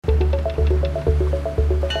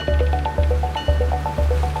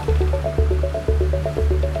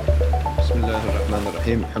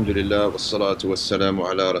الرحيم الحمد لله والصلاة والسلام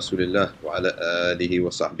على رسول الله وعلى آله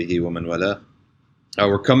وصحبه ومن والاه.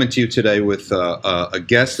 We're coming to you today with a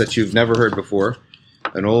guest that you've never heard before,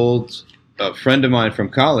 an old friend of mine from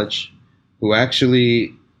college who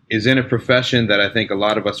actually is in a profession that I think a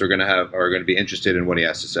lot of us are going to be interested in what he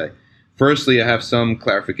has to say. Firstly, I have some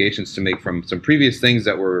clarifications to make from some previous things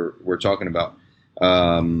that we're talking about.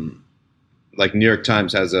 Like New York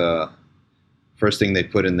Times has a first thing they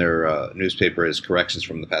put in their newspaper is corrections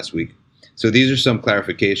from the past week. So these are some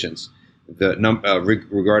clarifications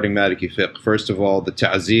regarding Maliki fiqh. First of all, the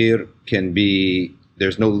ta'zir can be,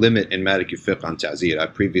 there's no limit in Maliki fiqh on ta'zir. I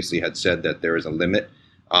previously had said that there is a limit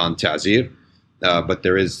on ta'zir, but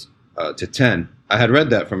there is to 10. I had read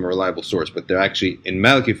that from a reliable source, but there actually, in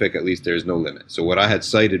Maliki fiqh at least, there is no limit. So what I had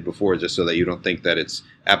cited before, just so that you don't think that it's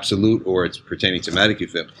absolute or it's pertaining to Maliki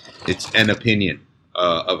fiqh, it's an opinion.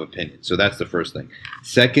 Of opinion. So that's the first thing.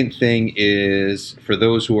 Second thing is, for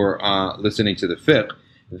those who are listening to the fiqh,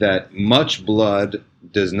 that much blood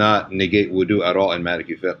does not negate wudu at all in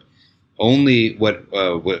Maliki fiqh. Only what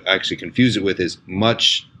actually confuse it with is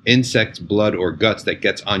much insect blood or guts that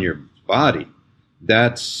gets on your body.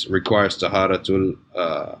 That requires taharatul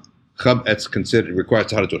khab. It's considered requires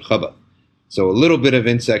taharatul khabath. So a little bit of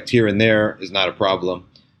insect here and there is not a problem,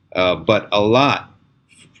 but a lot,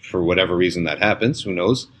 for whatever reason that happens, who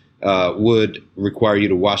knows, would require you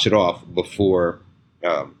to wash it off before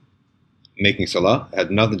making salah. It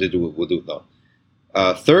had nothing to do with wudu though.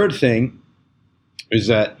 Third thing is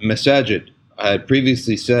that masajid. I had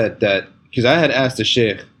previously said that, because I had asked the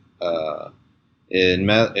sheikh in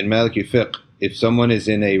Maliki fiqh, if someone is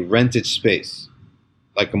in a rented space,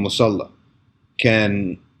 like a musalla,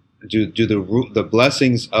 can do the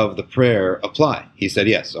blessings of the prayer apply? He said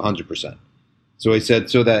yes, 100%. So he said,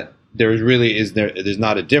 so that there's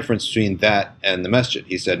not a difference between that and the masjid.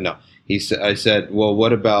 He said, no. I said, well,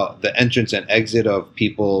 what about the entrance and exit of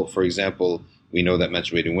people? For example, we know that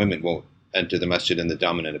menstruating women won't enter the masjid in the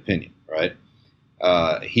dominant opinion, right?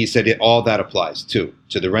 He said all that applies too,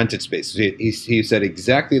 to the rented space. He said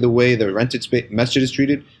exactly the way the rented space masjid is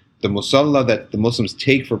treated, the musalla that the Muslims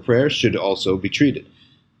take for prayer should also be treated.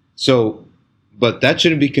 So, but that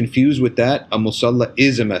shouldn't be confused with that. A musalla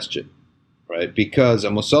is a masjid. Right? Because a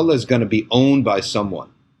musalla is going to be owned by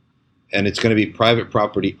someone, and it's going to be private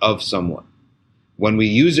property of someone. When we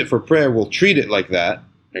use it for prayer, we'll treat it like that,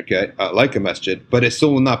 okay, like a masjid, but it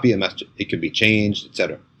still will not be a masjid. It can be changed,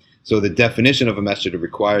 etc. So the definition of a masjid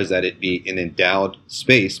requires that it be an endowed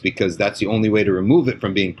space, because that's the only way to remove it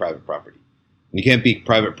from being private property. You can't be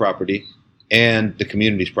private property and the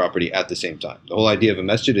community's property at the same time. The whole idea of a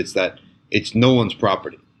masjid is that it's no one's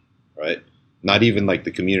property, right? Not even like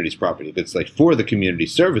the community's property. It's like for the community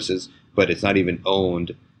services, but it's not even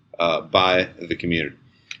owned by the community.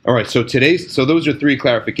 All right, so those are three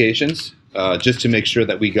clarifications, just to make sure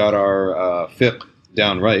that we got our fiqh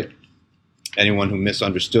down right. Anyone who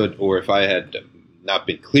misunderstood, or if I had not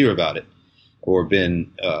been clear about it, or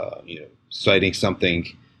been citing something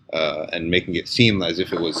and making it seem as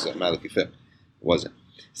if it was Maliki fiqh, it wasn't.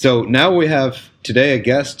 So now we have today a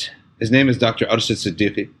guest. His name is Dr. Arshad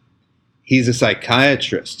Siddiqui. He's a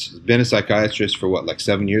psychiatrist. He's been a psychiatrist for what, like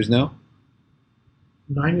 7 years now?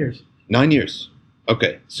 9 years. 9 years.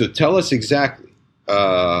 Okay, so tell us exactly.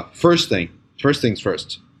 First things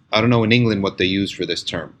first. I don't know in England what they use for this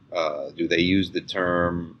term. Do they use the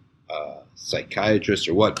term psychiatrist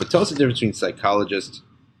or what? But tell us the difference between psychologist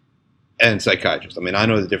and psychiatrist. I mean, I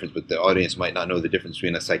know the difference, but the audience might not know the difference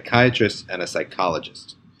between a psychiatrist and a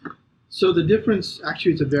psychologist. So the difference,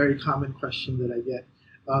 actually, it's a very common question that I get.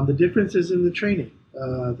 The difference is in the training.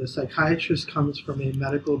 The psychiatrist comes from a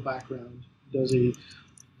medical background, does a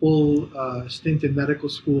full stint in medical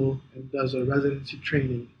school, and does a residency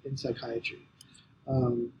training in psychiatry.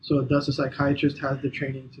 So thus a psychiatrist has the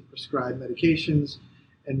training to prescribe medications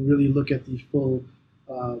and really look at the full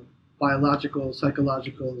biological,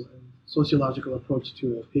 psychological, and sociological approach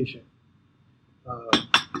to a patient.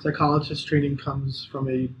 Psychologist training comes from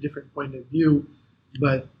a different point of view,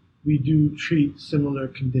 but we do treat similar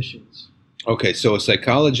conditions. Okay, so a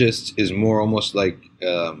psychologist is more almost like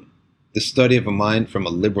the study of a mind from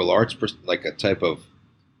a liberal arts, like a type of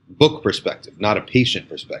book perspective, not a patient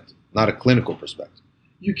perspective, not a clinical perspective.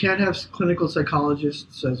 You can have clinical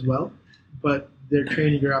psychologists as well, but their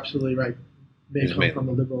training, you're absolutely right, may come from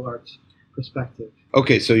a liberal arts perspective.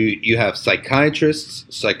 Okay, so you have psychiatrists,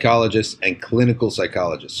 psychologists, and clinical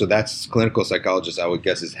psychologists. So that's clinical psychologist, I would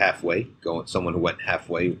guess, is halfway, someone who went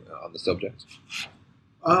halfway on the subject.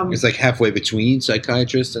 It's like halfway between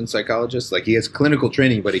psychiatrists and psychologists. Like he has clinical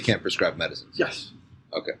training, but he can't prescribe medicines. Yes.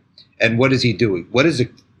 Okay. And what is he doing? What is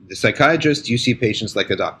the psychiatrist, you see patients like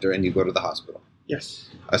a doctor, and you go to the hospital. Yes.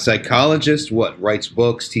 A psychologist, what, writes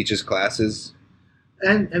books, teaches classes?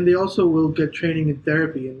 And they also will get training in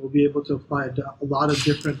therapy and will be able to apply a lot of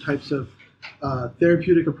different types of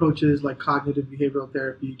therapeutic approaches like cognitive behavioral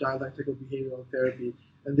therapy, dialectical behavioral therapy,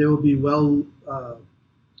 and they will be well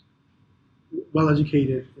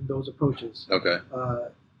educated in those approaches. Okay.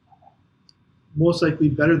 Most likely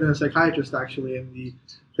better than a psychiatrist, actually, in the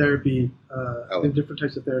therapy, in different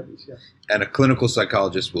types of therapies, yes. And a clinical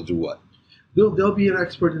psychologist will do what? They'll be an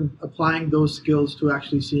expert in applying those skills to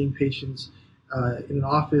actually seeing patients in an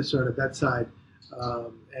office or at a bedside,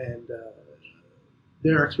 and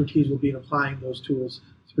their expertise will be in applying those tools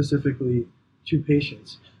specifically to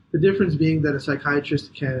patients. The difference being that a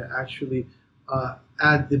psychiatrist can actually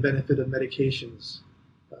add the benefit of medications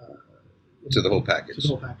to the whole package. To the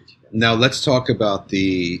whole package. Yeah. Now let's talk about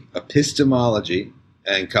the epistemology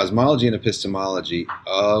and cosmology and epistemology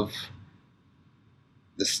of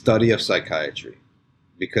the study of psychiatry,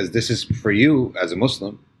 because this is for you as a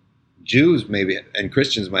Muslim. Jews maybe and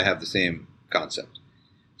Christians might have the same concept.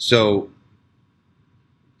 So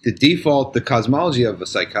the default, the cosmology of a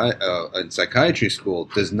psychiatry school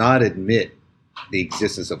does not admit the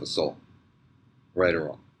existence of a soul, right or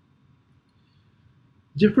wrong.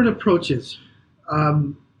 Different approaches.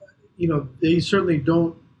 They certainly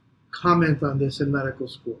don't comment on this in medical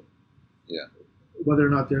school. Yeah. Whether or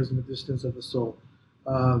not there's an existence of a soul,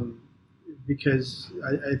 because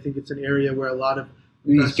I think it's an area where a lot of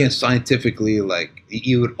you can't scientifically,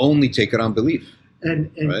 you would only take it on belief.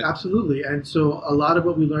 And right? Absolutely. And so a lot of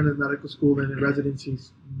what we learn in medical school and in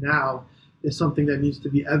residencies now is something that needs to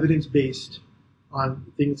be evidence-based on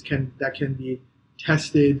things that can be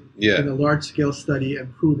tested in a large-scale study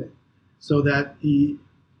and proven, so that the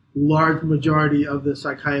large majority of the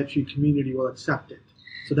psychiatry community will accept it.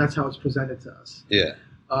 So that's how it's presented to us. Yeah.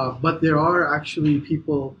 But there are actually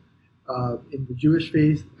people in the Jewish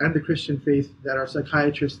faith and the Christian faith that are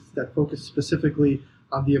psychiatrists that focus specifically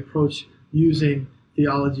on the approach using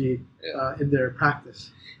theology in their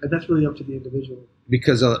practice. And that's really up to the individual.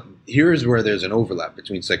 Because here's where there's an overlap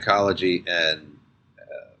between psychology and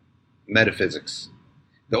metaphysics.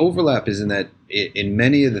 The overlap is in that in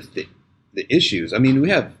many of the issues, I mean, we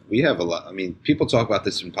have a lot. I mean, people talk about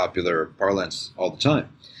this in popular parlance all the time,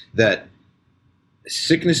 that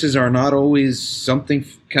sicknesses are not always something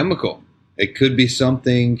chemical. It could be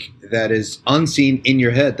something that is unseen in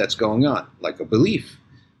your head that's going on, like a belief,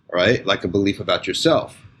 right? Like a belief about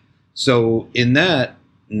yourself. So in that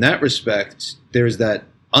respect, there's that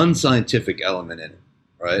unscientific element in it,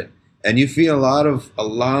 right? And you feel a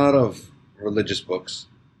lot of religious books,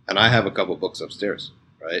 and I have a couple books upstairs,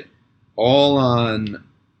 right? All on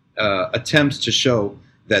attempts to show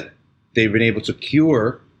that they've been able to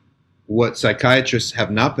cure what psychiatrists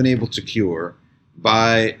have not been able to cure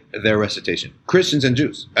by their recitation. Christians and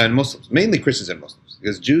Jews and Muslims, mainly Christians and Muslims,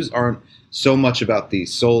 because Jews aren't so much about the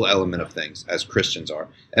soul element of things as Christians are.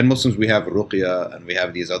 And Muslims, we have ruqya and we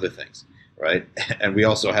have these other things, right? And we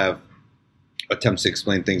also have attempts to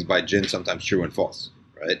explain things by jinn, sometimes true and false,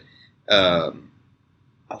 right?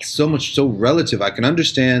 So relative. I can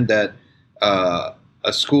understand that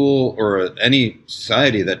a school or any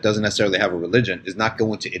society that doesn't necessarily have a religion is not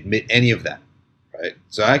going to admit any of that, right?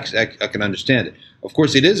 So I can understand it. Of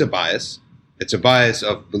course, it is a bias. It's a bias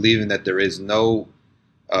of believing that there is no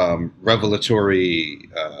revelatory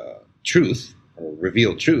truth or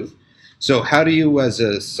revealed truth. So how do you, as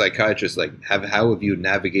a psychiatrist, how have you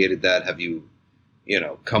navigated that? Have you,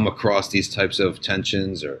 come across these types of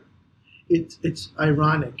tensions or? It's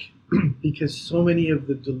ironic because so many of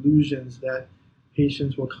the delusions that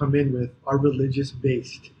patients will come in with are religious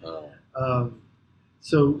based. Oh.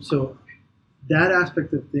 So that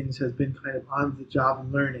aspect of things has been kind of on the job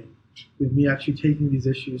learning, with me actually taking these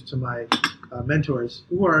issues to my mentors,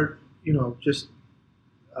 who are just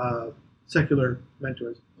secular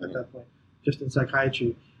mentors at that point, just in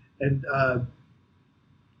psychiatry, and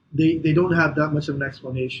they don't have that much of an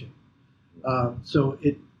explanation. So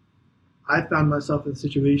I found myself in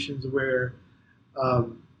situations where,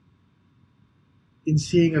 in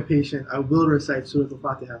seeing a patient, I will recite Surah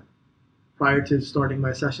Al-Fatiha prior to starting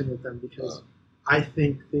my session with them, because I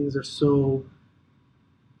think things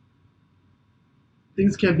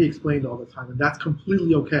can't be explained all the time, and that's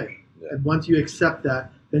completely okay. Yeah. And once you accept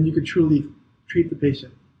that, then you can truly treat the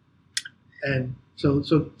patient. And so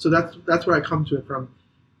that's where I come to it from.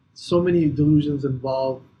 So many delusions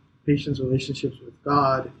involve patients' relationships with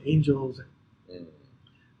God and angels and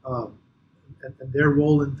their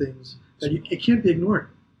role in things that it can't be ignored.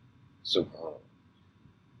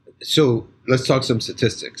 So let's talk some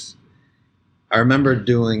statistics. I remember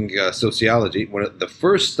doing sociology. The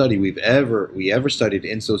first study we ever studied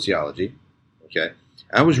in sociology. Okay,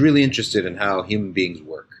 I was really interested in how human beings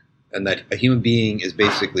work, and that a human being is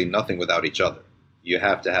basically nothing without each other. You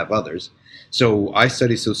have to have others. So I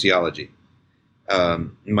studied sociology.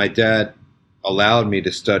 My dad allowed me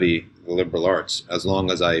to study the liberal arts as long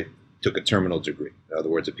as I took a terminal degree, in other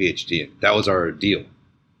words, a PhD. That was our deal,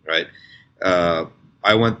 right?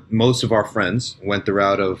 Most of our friends went the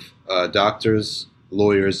route of doctors,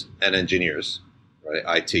 lawyers, and engineers, right?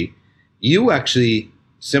 IT. You actually,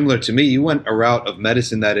 similar to me, you went a route of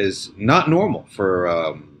medicine that is not normal for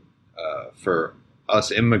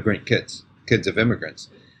us immigrant kids of immigrants,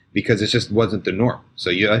 because it just wasn't the norm.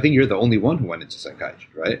 So I think you're the only one who went into psychiatry,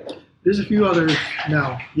 right? There's a few others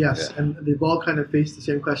now, yes, Yeah. and they've all kind of faced the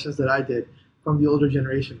same questions that I did from the older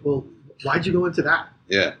generation. Well, why'd you go into that?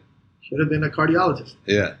 Yeah, Should have been a cardiologist.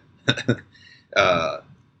 yeah.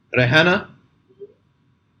 Rehana,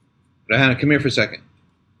 come here for a second.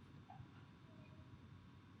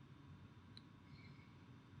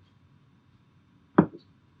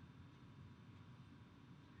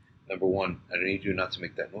 Number one, I need you not to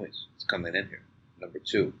make that noise. It's coming in here. Number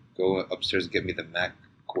two, go upstairs and get me the MAC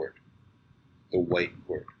cord, the white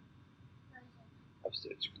cord.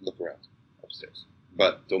 Upstairs. Look around. Upstairs.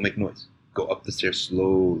 But don't make noise. Go up the stairs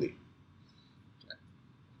slowly. Okay.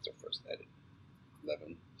 That's our first edit.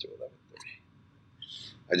 11 to 11:30.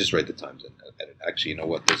 I just write the times in edit. Actually, you know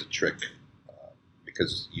what? There's a trick.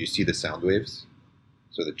 Because you see the sound waves.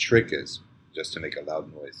 So the trick is just to make a loud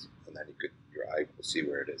noise. And then your eye will see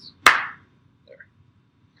where it is. There.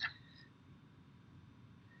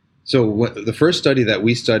 So the first study that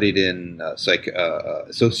we studied in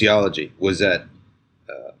sociology was at,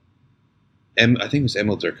 I think it was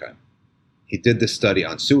Emil Durkheim. He did this study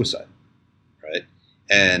on suicide, right?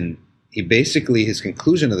 And his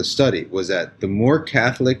conclusion of the study was that the more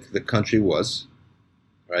Catholic the country was,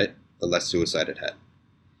 right, the less suicide it had.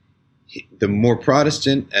 The more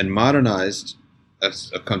Protestant and modernized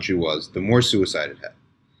a country was, the more suicide it had.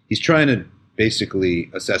 He's trying to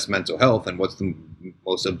basically assess mental health, and what's the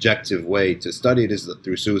most objective way to study it is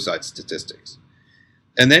through suicide statistics.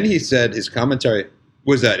 And then he said his commentary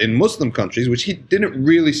was that in Muslim countries, which he didn't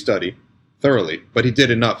really study thoroughly, but he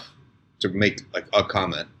did enough to make like a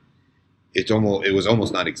comment, it was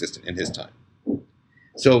almost non-existent in his time.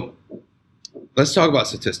 So let's talk about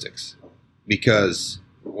statistics, because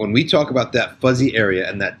when we talk about that fuzzy area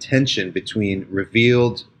and that tension between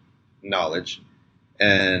revealed knowledge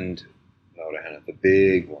and the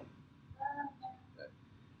big one,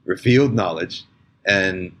 revealed knowledge,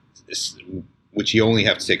 and which you only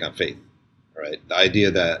have to take on faith, right? The idea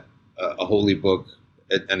that a holy book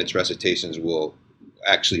and its recitations will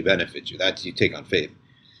actually benefit you, that you take on faith,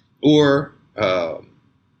 or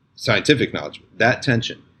scientific knowledge, that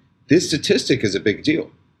tension. This statistic is a big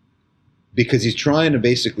deal, because he's trying to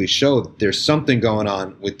basically show that there's something going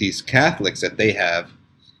on with these Catholics that they have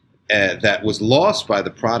that was lost by the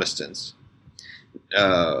Protestants.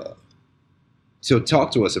 So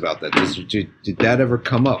talk to us about that. Did that ever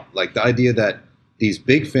come up? Like the idea that these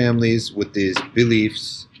big families with these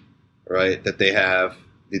beliefs, right, that they have,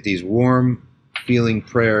 these warm feeling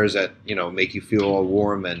prayers that, make you feel all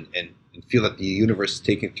warm and feel that the universe is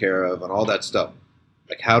taken care of and all that stuff.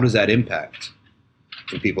 Like, how does that impact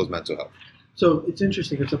in people's mental health? So it's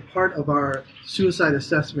interesting. It's a part of our suicide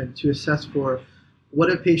assessment to assess for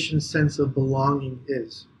what a patient's sense of belonging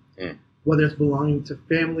is, whether it's belonging to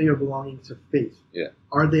family or belonging to faith. Yeah.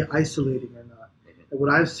 Are they isolating or not? And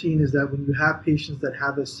what I've seen is that when you have patients that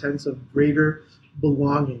have a sense of greater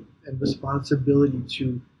belonging and responsibility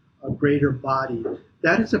to a greater body,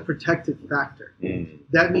 that is a protective factor.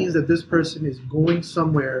 That means that this person is going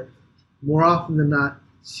somewhere more often than not,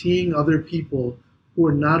 seeing other people who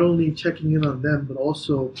are not only checking in on them, but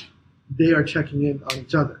also they are checking in on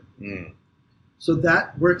each other. So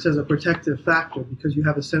that works as a protective factor, because you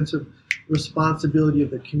have a sense of responsibility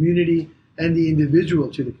of the community and the individual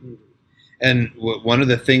to the community. And one of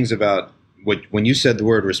the things about when you said the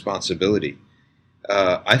word responsibility,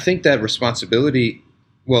 I think that responsibility,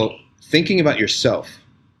 thinking about yourself,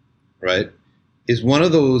 right, is one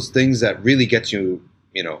of those things that really gets you,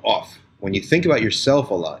 off. When you think about yourself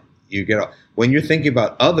a lot, you get off. When you're thinking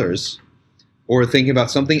about others or thinking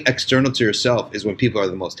about something external to yourself is when people are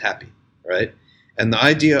the most happy, right? And the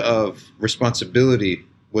idea of responsibility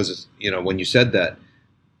was, when you said that,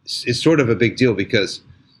 is sort of a big deal, because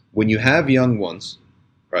when you have young ones,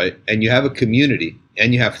 right, and you have a community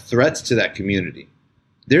and you have threats to that community,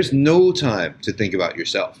 there's no time to think about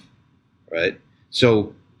yourself, right?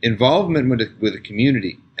 So involvement with a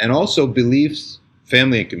community, and also beliefs,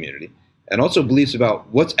 family and community, and also beliefs about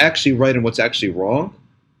what's actually right and what's actually wrong,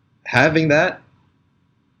 having that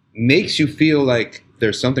makes you feel like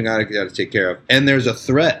there's something I got to take care of, and there's a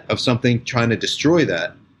threat of something trying to destroy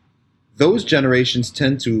that. Those generations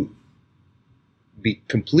tend to be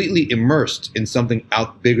completely immersed in something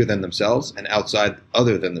out bigger than themselves and outside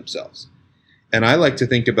other than themselves. And I like to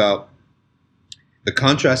think about the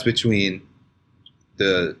contrast between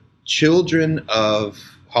the children of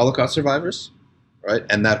Holocaust survivors, right,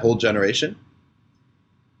 and that whole generation,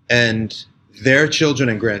 and their children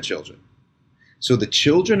and grandchildren. So the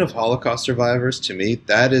children of Holocaust survivors, to me,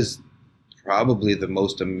 that is probably the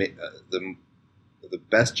most the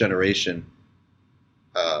best generation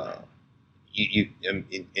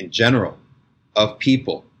in general of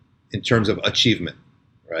people in terms of achievement,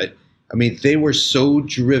 right? I mean, they were so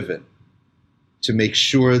driven to make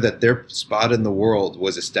sure that their spot in the world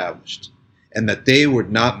was established and that they were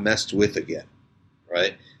not messed with again,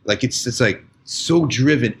 right? Like it's like so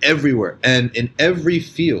driven everywhere, and in every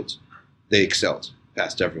field they excelled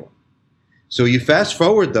past everyone. So you fast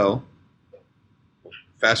forward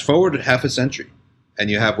half a century, and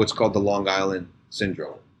you have what's called the Long Island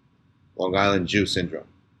syndrome, Long Island Jew syndrome,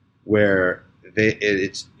 where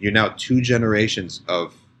you're now 2 generations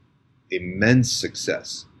of immense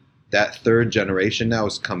success. That 3rd generation now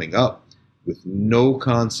is coming up with no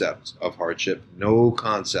concept of hardship, no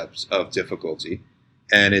concepts of difficulty,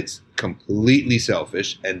 and it's completely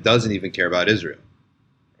selfish and doesn't even care about Israel,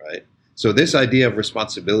 right? So this idea of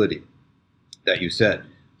responsibility that you said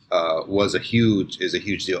is a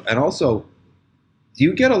huge deal. And also, do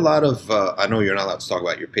you get a lot of, I know you're not allowed to talk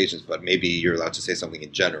about your patients, but maybe you're allowed to say something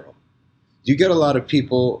in general. Do you get a lot of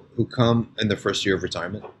people who come in the first year of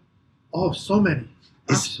retirement? Oh, so many.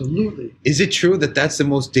 Absolutely. Is it true that that's the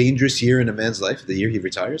most dangerous year in a man's life, the year he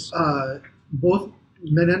retires? Both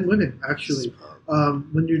men and women, actually.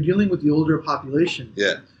 When you're dealing with the older population.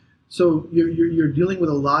 Yeah. So you're dealing with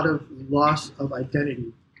a lot of loss of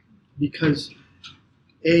identity because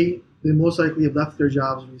A, they most likely have left their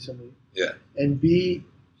jobs recently. Yeah. And B,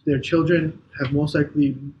 their children have most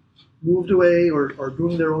likely moved away or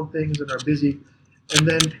doing their own things and are busy. And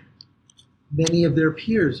then many of their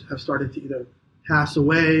peers have started to either pass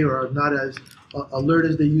away or are not as alert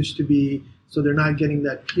as they used to be. So they're not getting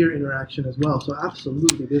that peer interaction as well. So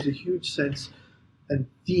absolutely, there's a huge sense and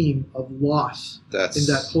theme of loss in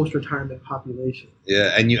that post-retirement population.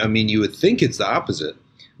 Yeah, and you would think it's the opposite,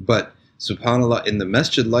 but subhanAllah, in the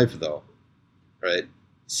masjid life though, right,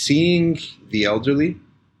 seeing the elderly,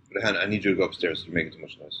 Rehan, I need you to go upstairs, you're making too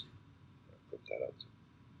much noise. Put that out.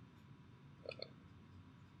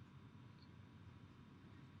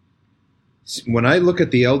 When I look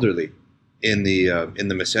at the elderly in the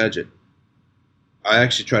masajid, I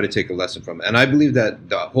actually try to take a lesson from it. And I believe that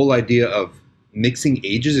the whole idea of mixing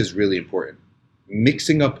ages is really important.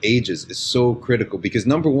 Mixing up ages is so critical because,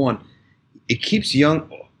 number one, it keeps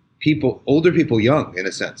older people young in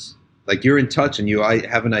a sense. Like you're in touch and I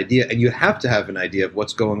have an idea, and you have to have an idea of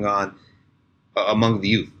what's going on among the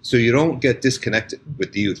youth. So you don't get disconnected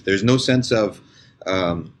with the youth. There's no sense of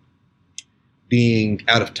being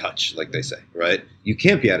out of touch, like they say, right? You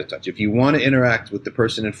can't be out of touch. If you want to interact with the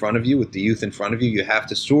person in front of you, with the youth in front of you, you have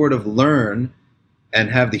to sort of learn and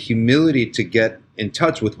have the humility to get in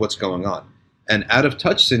touch with what's going on. And out of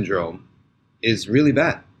touch syndrome is really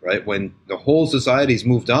bad, right? When the whole society's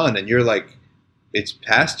moved on and you're like, it's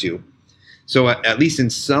past you. So at least in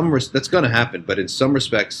some that's going to happen, but in some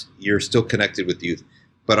respects, you're still connected with youth.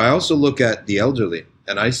 But I also look at the elderly,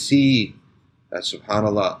 and I see that,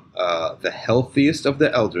 subhanAllah, the healthiest of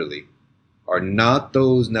the elderly are not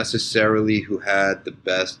those necessarily who had the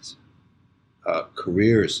best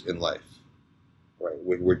careers in life. Right?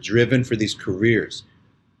 We're driven for these careers.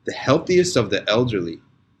 The healthiest of the elderly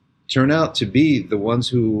turn out to be the ones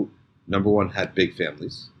who, number one, had big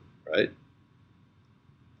families, right?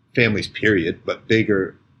 Families, period, but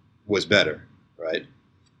bigger was better, right?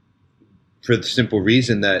 For the simple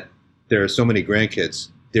reason that there are so many grandkids,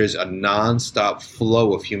 there's a nonstop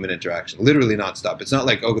flow of human interaction, literally nonstop. It's not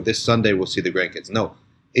like, oh, this Sunday we'll see the grandkids. No,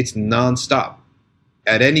 it's nonstop.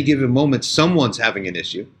 At any given moment, someone's having an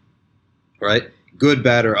issue, right? Good,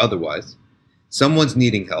 bad, or otherwise. Someone's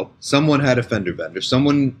needing help. Someone had a fender bender.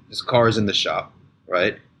 Someone's car is in the shop,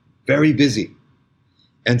 right? Very busy.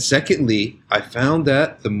 And secondly, I found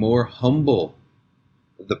that the more humble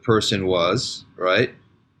the person was, right,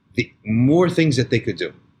 the more things that they could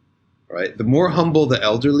do, right? The more humble the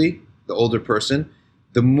elderly, the older person,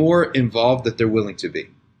 the more involved that they're willing to be.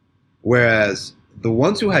 Whereas the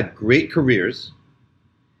ones who had great careers,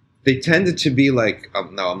 they tended to be like,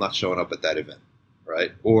 no, I'm not showing up at that event,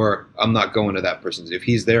 right? Or I'm not going to that person's. If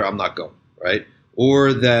he's there, I'm not going, right?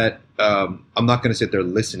 Or that I'm not going to sit there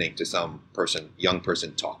listening to some young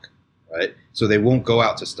person talk, right? So they won't go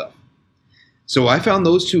out to stuff. So I found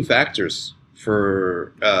those two factors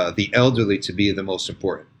for the elderly to be the most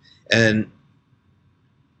important. And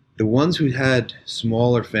the ones who had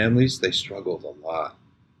smaller families, they struggled a lot.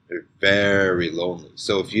 They're very lonely.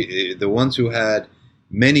 So the ones who had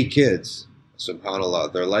many kids,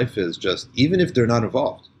 subhanAllah, their life is just, even if they're not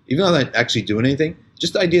involved, even though they're not actually doing anything,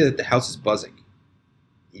 just the idea that the house is buzzing.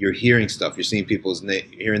 You're hearing stuff, you're seeing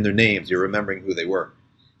hearing their names, you're remembering who they were.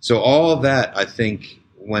 So all of that, I think,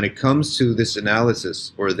 when it comes to this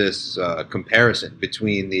analysis or this comparison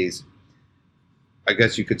between these, I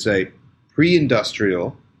guess you could say,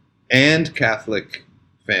 pre-industrial and Catholic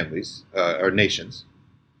families or nations,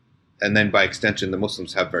 and then by extension, the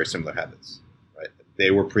Muslims have very similar habits. Right?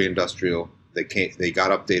 They were pre-industrial. They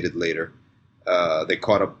got updated later. They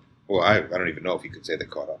caught up. Well, I don't even know if you could say they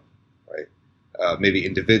caught up. Right? Maybe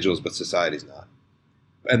individuals, but society's not.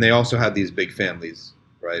 And they also had these big families,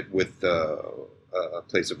 right, with a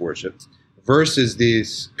place of worship, versus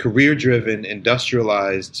these career-driven,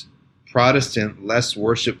 industrialized, Protestant, less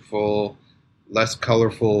worshipful, less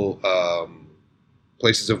colorful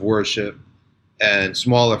places of worship, and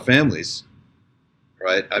smaller families,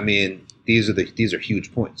 right? I mean, these are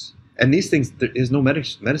huge points, and these things, there is no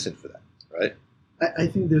medicine for that, right? I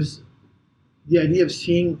think there's the idea of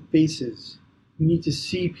seeing faces. You need to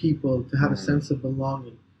see people to have a sense of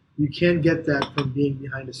belonging. You can't get that from being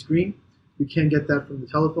behind a screen. You can't get that from the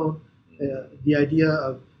telephone. The idea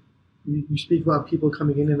of you speak about people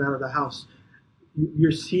coming in and out of the house.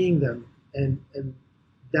 You're seeing them, and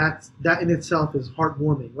that in itself is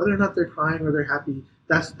heartwarming. Whether or not they're crying or they're happy,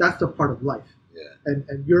 that's a part of life. Yeah.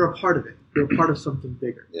 And you're a part of it. You're a part of something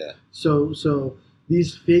bigger. Yeah. So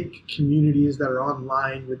these fake communities that are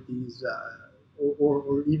online with these,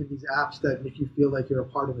 or even these apps that make you feel like you're a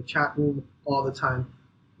part of a chat room all the time,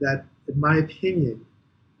 that, in my opinion,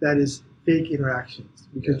 that is fake interactions,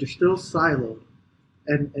 because you're still siloed.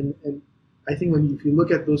 And I think if you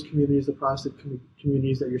look at those communities, the Protestant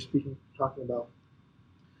communities that you're talking about,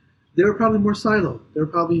 they were probably more siloed. They were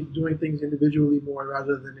probably doing things individually more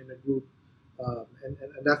rather than in a group, and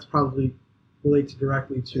that's probably relates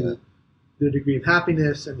directly to the degree of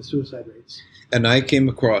happiness and the suicide rates. And I came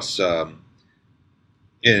across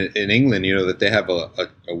in England, that they have a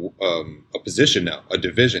position now, a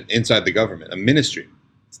division inside the government, a ministry,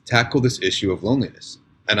 to tackle this issue of loneliness.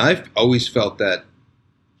 And I've always felt that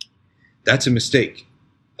that's a mistake.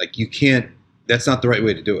 Like, you can't. That's not the right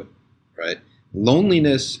way to do it, right?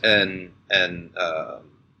 Loneliness and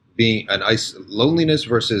being loneliness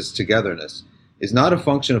versus togetherness is not a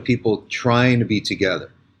function of people trying to be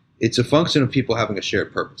together. It's a function of people having a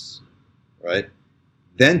shared purpose, right?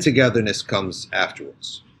 Then togetherness comes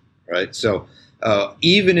afterwards, right? So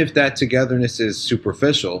even if that togetherness is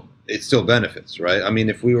superficial, it still benefits, right? I mean,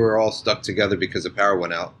 if we were all stuck together because the power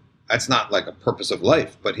went out, that's not like a purpose of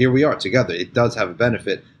life. But here we are together. It does have a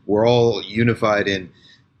benefit. We're all unified in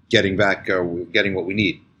getting back, getting what we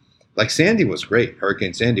need. Like Sandy was great.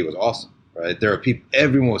 Hurricane Sandy was awesome, right? There are people.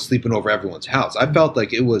 Everyone was sleeping over everyone's house. I felt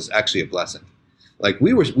like it was actually a blessing. Like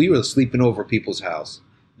we were sleeping over people's house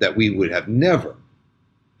that we would have never,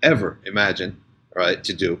 ever imagined, right,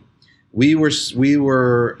 to do. We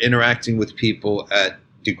were interacting with people at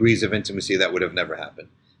degrees of intimacy that would have never happened.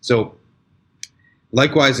 So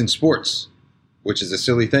likewise in sports, which is a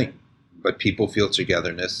silly thing, but people feel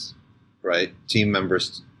togetherness, right? Team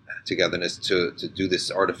members togetherness to do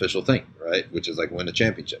this artificial thing, right? Which is like win a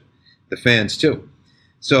championship. The fans too.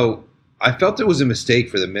 So I felt it was a mistake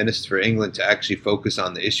for the Minister for England to actually focus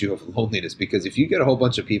on the issue of loneliness, because if you get a whole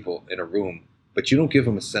bunch of people in a room, but you don't give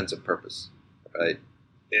them a sense of purpose, right?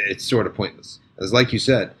 It's sort of pointless. As like you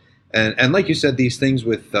said, and like you said, these things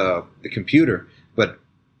with the computer. But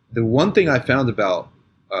the one thing I found about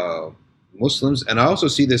Muslims, and I also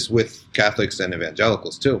see this with Catholics and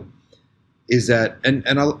evangelicals too, is that, and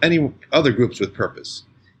any other groups with purpose,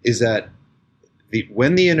 is that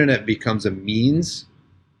when the internet becomes a means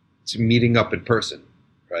to meeting up in person,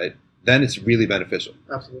 right, then it's really beneficial.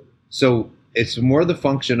 Absolutely. So it's more the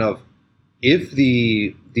function of, if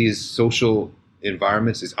these social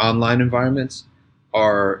environments, these online environments,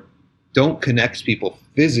 don't connect people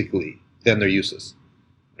physically, then they're useless,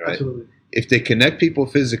 right? Absolutely. If they connect people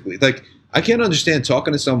physically, like I can't understand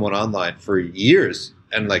talking to someone online for years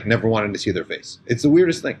and like never wanting to see their face. It's the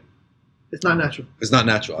weirdest thing. It's not natural. It's not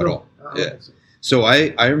natural at all. Yeah. So. So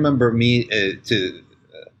I remember me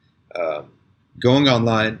going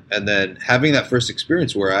online and then having that first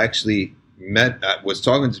experience where I actually was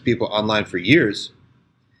talking to people online for years,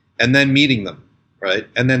 and then meeting them, right?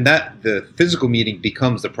 And then the physical meeting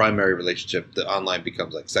becomes the primary relationship. The online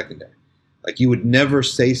becomes like secondary. Like you would never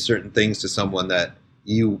say certain things to someone that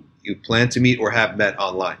you plan to meet or have met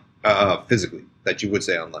online, physically, that you would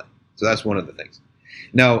say online. So that's one of the things.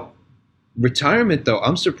 Now, retirement, though,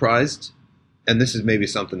 I'm surprised, and this is maybe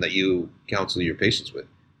something that you counsel your patients with.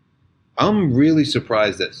 I'm really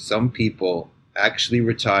surprised that some people actually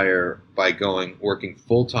retire by working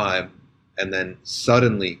full time and then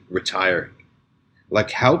suddenly retiring.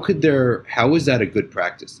 Like, how is that a good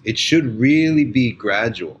practice? It should really be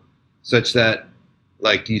gradual, such that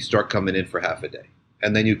like you start coming in for half a day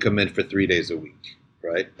and then you come in for 3 days a week,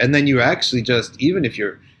 right? And then you actually even if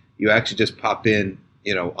you actually just pop in,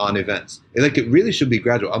 on events. Like, it really should be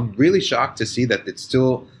gradual. I'm really shocked to see that it's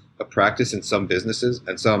still a practice in some businesses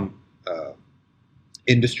and some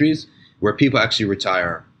industries where people actually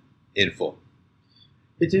retire in full.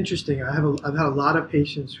 It's interesting. I've had a lot of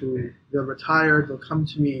patients who they're retired, they'll come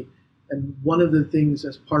to me, and one of the things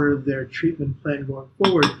as part of their treatment plan going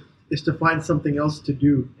forward is to find something else to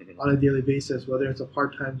do on a daily basis, whether it's a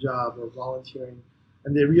part-time job or volunteering,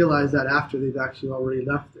 and they realize that after they've actually already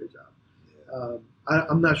left their job.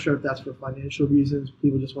 I'm not sure if that's for financial reasons.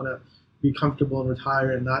 People just want to be comfortable and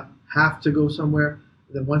retire and not have to go somewhere.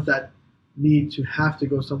 And then once that need to have to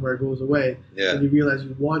go somewhere goes away, and you realize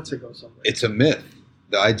you want to go somewhere. It's a myth.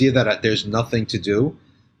 The idea that there's nothing to do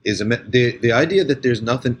is a myth. The idea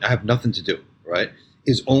that I have nothing to do, right,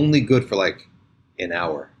 is only good for like an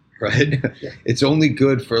hour, right? Yeah. It's only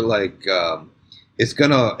good for like it's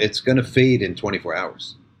gonna fade in 24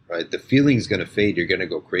 hours, right? The feeling is gonna fade. You're gonna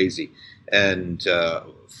go crazy, and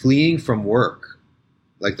fleeing from work,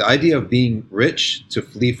 like the idea of being rich to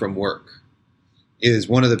flee from work, is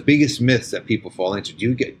one of the biggest myths that people fall into.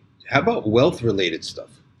 How about wealth-related stuff?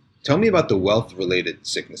 Tell me about the wealth-related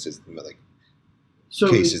sicknesses, like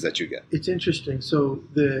cases that you get. It's interesting. So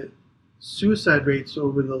the suicide rates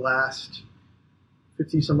over the last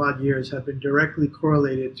 50 some odd years have been directly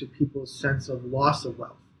correlated to people's sense of loss of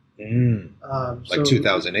wealth. Like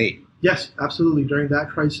 2008. Yes, absolutely. During that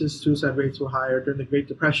crisis, suicide rates were higher. During the Great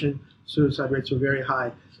Depression, suicide rates were very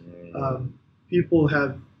high. People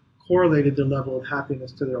have correlated their level of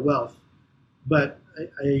happiness to their wealth. But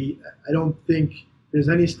I don't think there's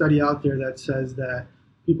any study out there that says that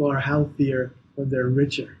people are healthier when they're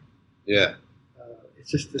richer. Yeah. It's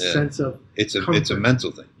just a sense of it's comfort. a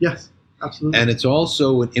mental thing. Yes, absolutely. And it's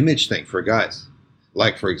also an image thing for guys.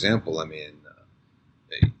 Like, for example, I mean,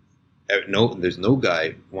 there's no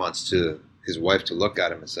guy who wants his wife to look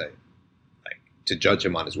at him and say, like, to judge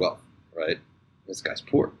him on his wealth, right? This guy's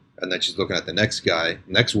poor. And then she's looking at the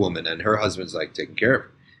next woman, and her husband's like taking care of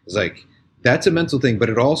her. It's like, that's a mental thing, but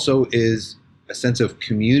it also is a sense of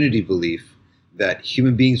community belief that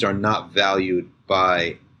human beings are not valued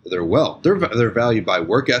by their wealth. They're valued by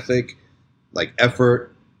work ethic, like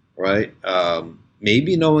effort, right?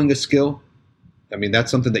 Maybe knowing a skill. I mean,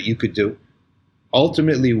 that's something that you could do.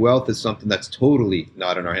 Ultimately, wealth is something that's totally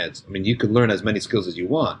not in our hands. I mean, you could learn as many skills as you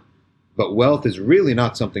want, but wealth is really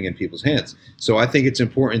not something in people's hands. So I think it's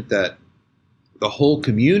important that the whole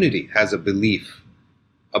community has a belief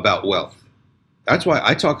about wealth. That's why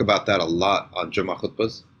I talk about that a lot on Jummah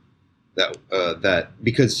khutbahs. That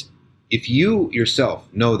because if you yourself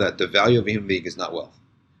know that the value of a human being is not wealth,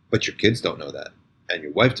 but your kids don't know that, and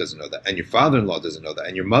your wife doesn't know that, and your father-in-law doesn't know that,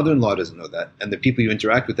 and your mother-in-law doesn't know that, and the people you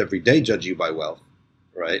interact with every day judge you by wealth,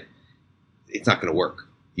 right? It's not going to work.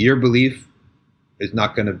 Your belief is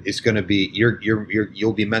not going to. It's going to be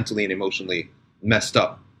you'll be mentally and emotionally messed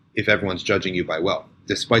up if everyone's judging you by wealth,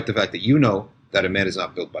 despite the fact that you know that a man is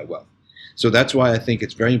not built by wealth. So that's why I think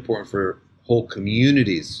it's very important for whole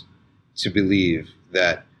communities to believe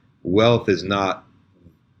that wealth is not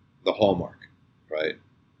the hallmark, right?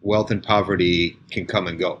 Wealth and poverty can come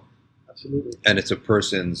and go. Absolutely. And it's a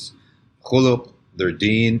person's khuluq, their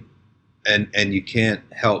deen, and you can't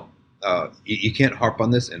help, you can't harp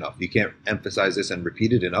on this enough. You can't emphasize this and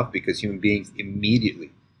repeat it enough, because human beings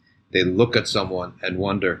immediately, they look at someone and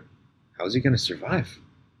wonder, how's he going to survive?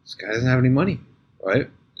 This guy doesn't have any money, right?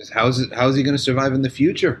 How is he going to survive in the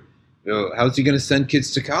future? How's he going to send kids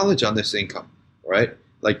to college on this income, right?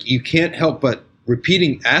 Like, you can't help but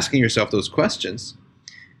asking yourself those questions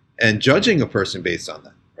and judging a person based on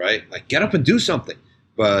that, right? Like, get up and do something.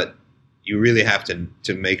 But you really have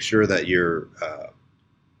to make sure that your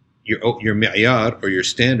mi'yar, or your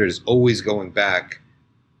standard, is always going back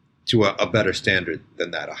to a better standard than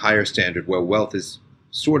that, a higher standard, where wealth is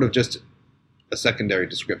sort of just a secondary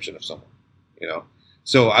description of someone,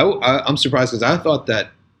 So I'm surprised, because I thought that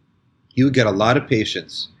you would get a lot of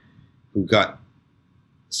patients who got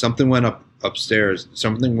something went up upstairs.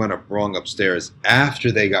 Something went up wrong upstairs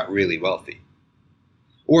after they got really wealthy,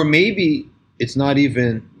 or maybe it's not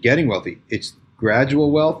even getting wealthy. It's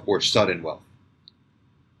gradual wealth or sudden wealth.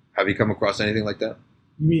 Have you come across anything like that?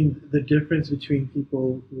 You mean the difference between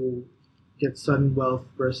people who get sudden wealth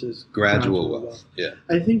versus Gradual wealth. Yeah.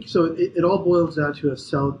 I think so. It all boils down to a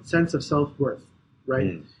sense of self-worth, right?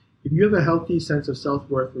 Mm. If you have a healthy sense of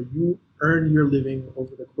self-worth where you earn your living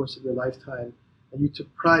over the course of your lifetime and you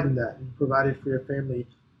took pride in that and you provided for your family,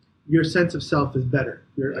 your sense of self is better.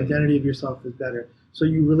 Your identity of yourself is better. So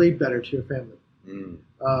you relate better to your family.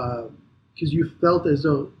 Because you felt as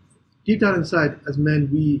though deep down inside, as men,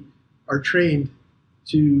 we are trained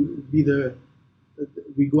to be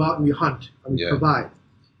we go out and we hunt and we provide.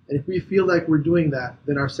 And if we feel like we're doing that,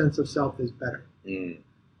 then our sense of self is better.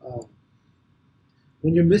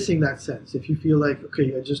 When you're missing that sense, if you feel like,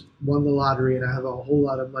 okay, I just won the lottery and I have a whole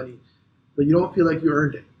lot of money, but you don't feel like you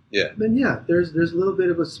earned it, then there's a little bit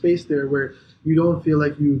of a space there where you don't feel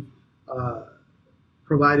like you've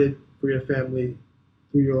provided for your family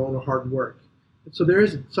through your own hard work. And so there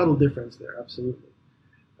is a subtle difference there, absolutely.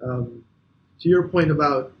 To your point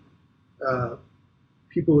about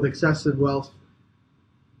people with excessive wealth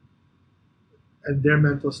and their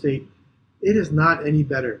mental state, it is not any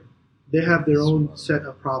better. They have their own set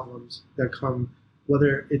of problems that come,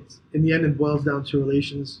 whether it's, in the end, it boils down to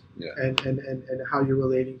relations and how you're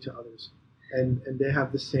relating to others. And they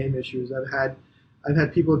have the same issues. I've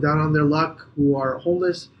had people down on their luck who are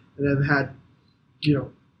homeless, and I've had,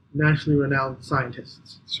 nationally renowned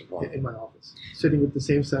scientists in my office sitting with the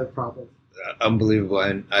same set of problems. Unbelievable.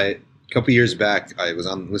 And a couple years back, I was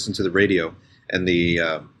listening to the radio, and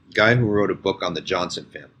the guy who wrote a book on the Johnson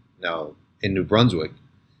family. Now, in New Brunswick,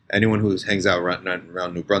 anyone who hangs out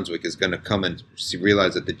around New Brunswick is going to come and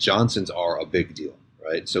realize that the Johnsons are a big deal,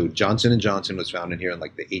 right? So Johnson & Johnson was founded here in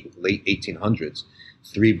like the late 1800s.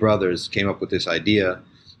 Three brothers came up with this idea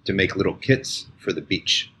to make little kits for the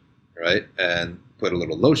beach, right? And put a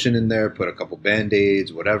little lotion in there, put a couple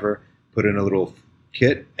Band-Aids, whatever, put in a little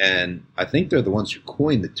kit. And I think they're the ones who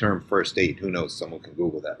coined the term first aid. Who knows? Someone can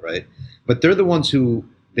Google that, right? But they're the ones who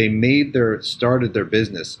started their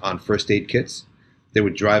business on first aid kits. They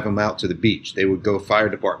would drive them out to the beach. They would go fire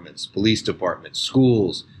departments, police departments,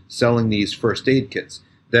 schools, selling these first aid kits.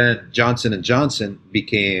 Then Johnson & Johnson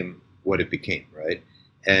became what it became, right?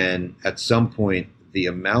 And at some point, the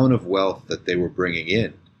amount of wealth that they were bringing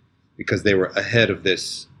in, because they were ahead of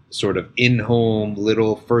this sort of in-home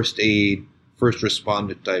little first aid, first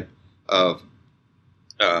responder type of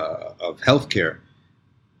healthcare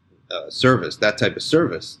service, that type of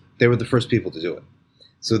service, they were the first people to do it.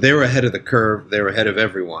 So they were ahead of the curve. They were ahead of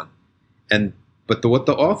everyone. But what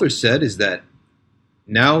the author said is that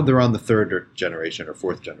now they're on the third generation or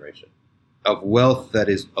fourth generation of wealth that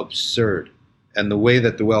is absurd. And the way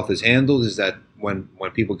that the wealth is handled is that when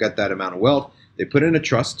people get that amount of wealth, they put in a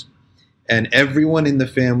trust, and everyone in the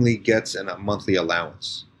family gets a monthly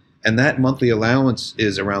allowance. And that monthly allowance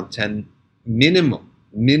is around 10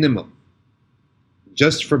 minimum,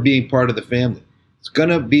 just for being part of the family. It's going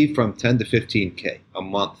to be from 10 to 15K a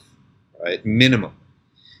month, right? Minimum.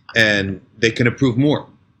 And they can approve more,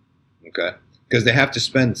 okay? Because they have to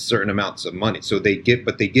spend certain amounts of money. So they give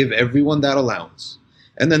everyone that allowance.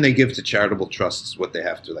 And then they give to charitable trusts what they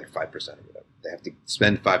have to, like 5% or whatever. They have to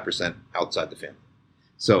spend 5% outside the family.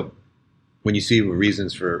 So when you see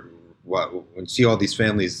reasons for when you see all these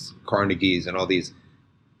families, Carnegies and all these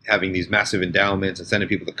having these massive endowments and sending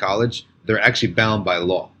people to college, they're actually bound by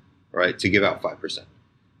law, right, to give out 5%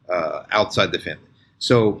 outside the family.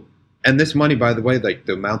 So, and this money, by the way, like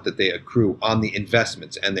the amount that they accrue on the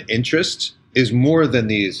investments and the interest is more than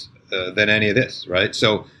than any of this, right?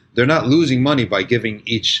 So they're not losing money by giving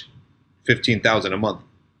each $15,000 a month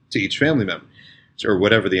to each family member, or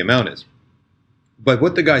whatever the amount is. But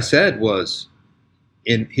what the guy said was,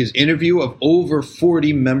 in his interview of over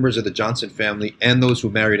 40 members of the Johnson family and those who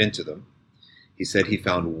married into them, he said he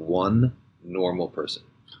found one normal person.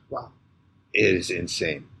 Wow. It is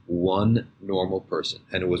insane. One normal person.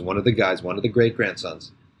 And it was one of the guys, one of the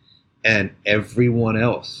great-grandsons. And everyone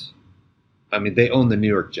else, I mean, they own the New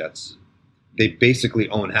York Jets. They basically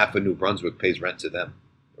own half of New Brunswick, pays rent to them,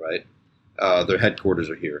 right? Their headquarters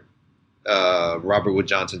are here. Robert Wood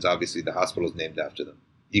Johnson's, obviously, the hospital is named after them.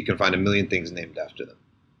 You can find a million things named after them,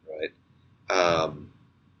 right?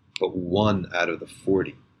 But one out of the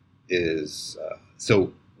 40 is...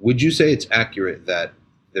 so would you say it's accurate that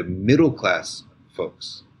the middle-class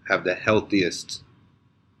folks have the healthiest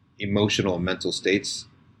emotional and mental states,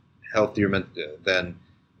 healthier than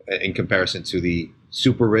in comparison to the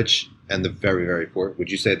super rich and the very, very poor? Would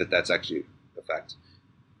you say that that's actually a fact?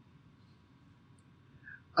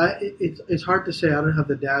 It's hard to say. I don't have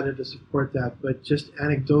the data to support that, but just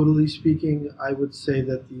anecdotally speaking, I would say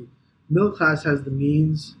that the middle class has the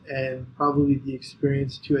means and probably the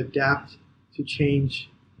experience to adapt to change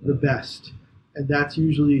the best, and that's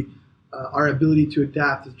usually our ability to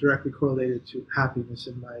adapt is directly correlated to happiness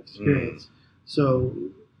in my experience. So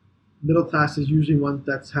middle class is usually ones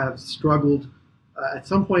that have struggled at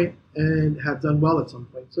some point and have done well at some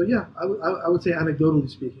point. So yeah, I would say anecdotally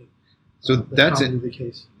speaking. So that's probably the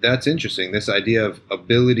case. That's interesting. This idea of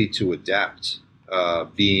ability to adapt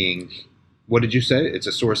being, what did you say? It's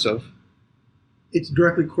a source of? It's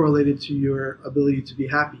directly correlated to your ability to be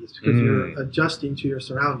happy. It's because you're adjusting to your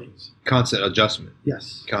surroundings. Constant adjustment.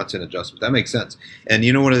 Yes. Constant adjustment. That makes sense. And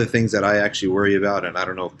you know, one of the things that I actually worry about, and I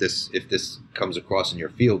don't know if this comes across in your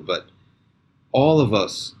field, but all of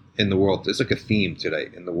us in the world, there's like a theme today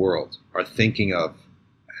in the world, are thinking of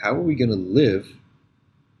how are we going to live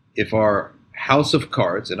if our house of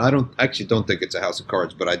cards, and I actually don't think it's a house of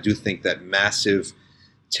cards, but I do think that massive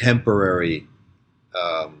temporary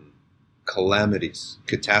calamities,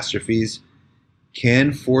 catastrophes,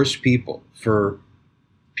 can force people for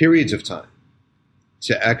periods of time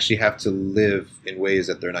to actually have to live in ways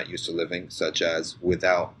that they're not used to living, such as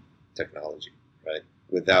without technology, right?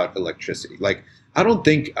 Without electricity. Like, I don't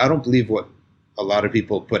believe what a lot of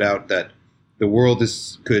people put out, that the world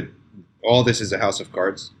all this is a house of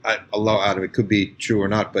cards. A lot out of it could be true or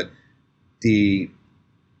not, but the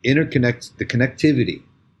connectivity,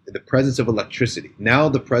 the presence of electricity, now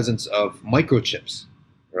the presence of microchips,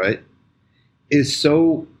 right, it's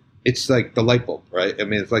like the light bulb, right? I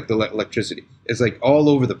mean, it's like the electricity. It's like all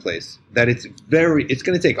over the place, that it's going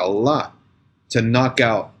to take a lot to knock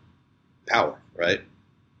out power, right?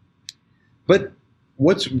 But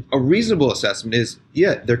what's a reasonable assessment is,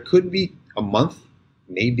 yeah, there could be a month,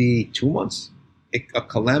 maybe 2 months, a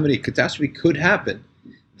catastrophe could happen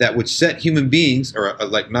that would set human beings, or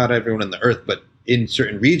like not everyone on the earth, but in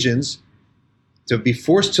certain regions, to be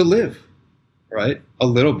forced to live, right, a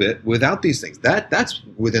little bit without these things. That's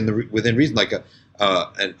within reason, like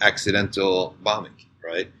an accidental bombing,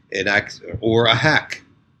 right, or a hack,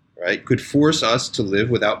 right, could force us to live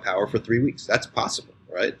without power for 3 weeks. That's possible,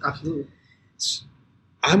 right? Absolutely.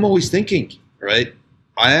 I'm always thinking, right,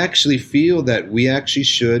 I actually feel that we actually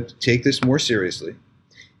should take this more seriously,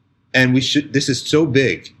 and this is so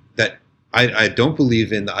big that I don't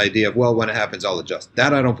believe in the idea of, well, when it happens, I'll adjust.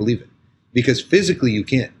 That I don't believe in, because physically you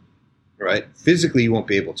can't, right? Physically you won't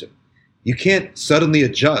be able to. You can't suddenly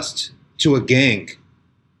adjust to a gang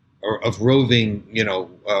of roving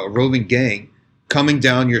gang coming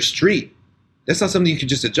down your street. That's not something you can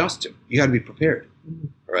just adjust to. You got to be prepared,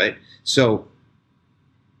 right? So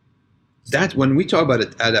that's when we talk about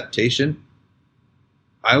adaptation,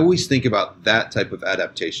 I always think about that type of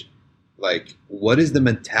adaptation. Like, what is the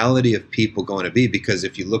mentality of people going to be? Because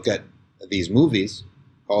if you look at these movies,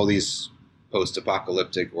 all these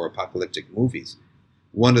post-apocalyptic or apocalyptic movies,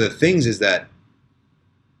 one of the things is that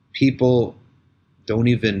people don't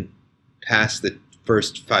even pass the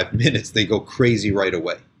first 5 minutes. They go crazy right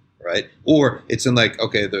away, right? Or it's in like,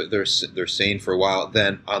 okay, they're sane for a while.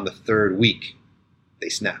 Then on the third week, they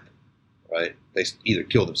snap, right? They either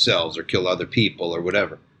kill themselves or kill other people or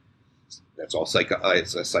whatever. That's all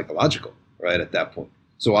it's psychological, right, at that point.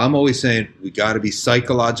 So I'm always saying we got to be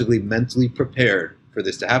psychologically, mentally prepared for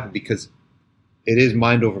this to happen, because it is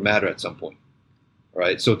mind over matter at some point,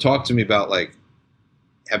 right? So talk to me about, like,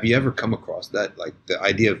 have you ever come across that, like the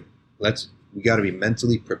idea of we got to be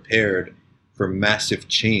mentally prepared for massive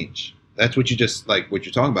change? That's what what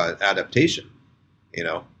you're talking about, adaptation,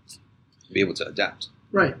 be able to adapt.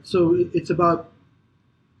 Right. So it's about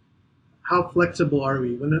how flexible are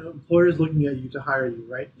we? When an employer is looking at you to hire you,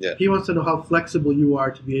 right? Yeah. He wants to know how flexible you are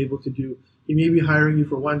to be able to do. He may be hiring you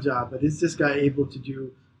for one job, but is this guy able to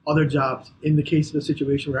do other jobs in the case of a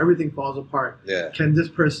situation where everything falls apart? Yeah. Can this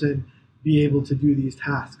person be able to do these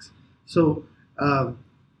tasks? So I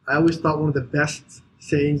always thought one of the best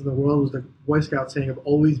sayings in the world was the Boy Scout saying of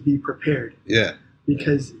always be prepared. Yeah.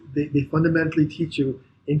 Because they fundamentally teach you,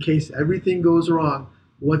 in case everything goes wrong,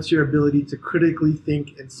 what's your ability to critically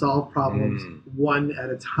think and solve problems one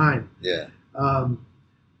at a time? Yeah. I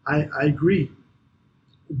agree.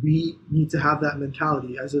 We need to have that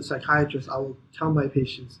mentality. As a psychiatrist, I will tell my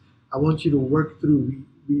patients, I want you to work through.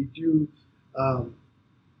 We do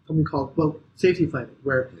something called safety planning,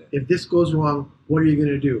 where if this goes wrong, what are you going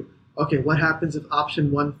to do? Okay, what happens if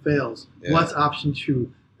option 1 fails? Yeah. What's option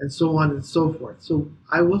 2? And so on and so forth. So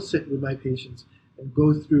I will sit with my patients and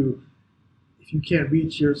go through, if you can't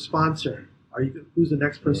reach your sponsor, who's the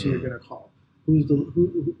next person you're going to call? Who's the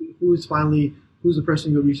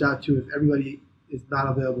person you'll reach out to if everybody is not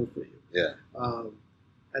available for you. Yeah.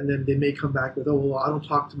 And then they may come back with, oh, well, I don't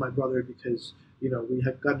talk to my brother because, we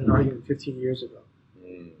had gotten an argument 15 years ago.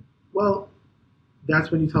 Well,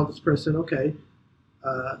 that's when you tell this person, okay,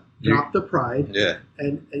 drop the pride,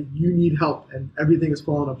 and you need help, and everything is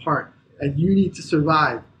falling apart, and you need to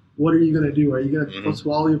survive. What are you going to do? Are you going to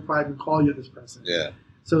swallow your pride and call you this person? Yeah.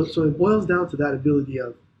 So it boils down to that ability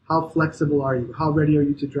of how flexible are you? How ready are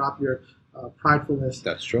you to drop your pridefulness?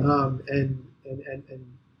 That's true. And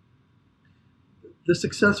the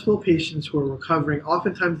successful patients who are recovering,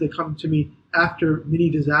 oftentimes they come to me after many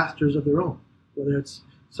disasters of their own, whether it's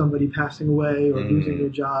somebody passing away or losing their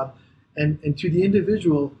job. And to the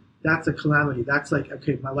individual, that's a calamity. That's like,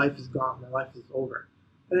 okay, my life is gone. My life is over.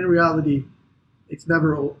 And in reality, it's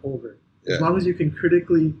never over. As long as you can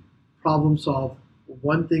critically problem solve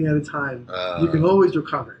one thing at a time, you can always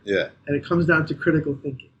recover. Yeah. And it comes down to critical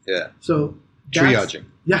thinking. Yeah. So triaging.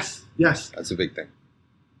 Yes. That's a big thing.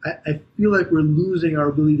 I feel like we're losing our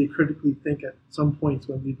ability to critically think at some points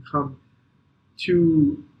when we become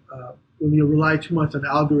when we rely too much on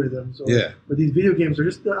algorithms. Or these video games are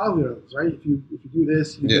just the algorithms, right? If you do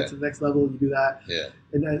this, you get to the next level, you do that. Yeah.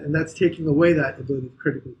 And that's taking away that ability to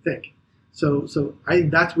critically think. So I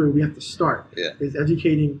think that's where we have to start, is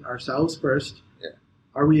educating ourselves first. Yeah.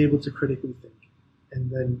 Are we able to critically think? And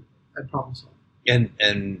then problem solve. And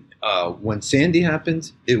when Sandy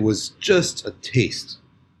happened, it was just a taste.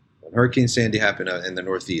 When Hurricane Sandy happened in the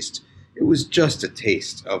Northeast, it was just a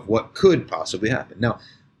taste of what could possibly happen. Now,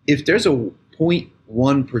 if there's a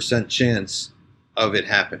 0.1% chance of it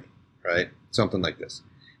happening, right? Something like this.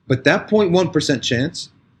 But that 0.1% chance,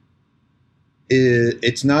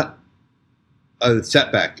 it's not a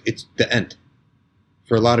setback. It's the end.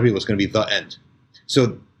 For a lot of people, it's going to be the end.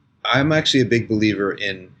 So I'm actually a big believer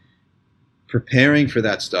in preparing for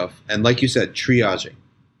that stuff. And like you said, triaging.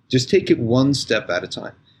 Just take it one step at a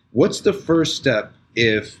time. What's the first step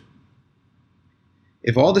if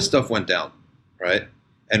all this stuff went down, right?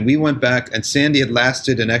 And we went back and Sandy had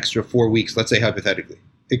lasted an extra 4 weeks, let's say hypothetically.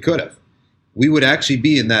 It could have. We would actually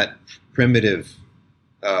be in that primitive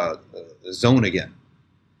zone again.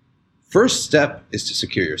 First step is to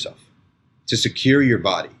secure yourself, to secure your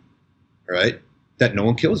body, right? That no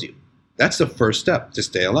one kills you. That's the first step to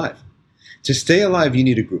stay alive. To stay alive, you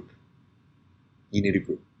need a group. You need a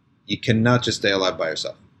group. You cannot just stay alive by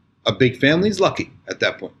yourself. A big family is lucky at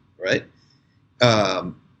that point, right?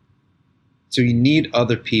 So you need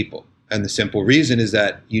other people. And the simple reason is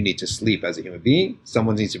that you need to sleep as a human being.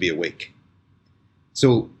 Someone needs to be awake.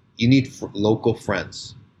 So you need local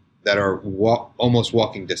friends that are almost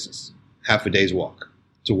walking distance, half a day's walk,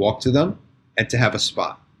 to walk to them and to have a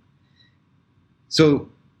spot. So,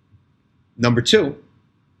 number 2,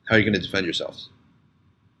 how are you going to defend yourselves?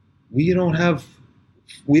 We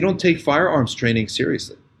don't take firearms training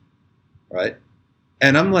seriously, right?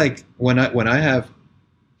 And I'm like, when I have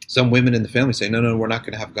some women in the family say, no, we're not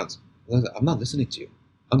going to have guns. I'm not listening to you.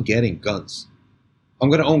 I'm getting guns. I'm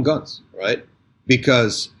going to own guns, right?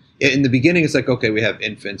 Because in the beginning, it's like, okay, we have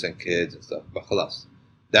infants and kids and stuff, but khalas.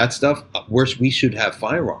 That stuff, we should have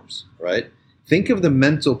firearms, right? Think of the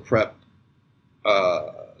mental prep.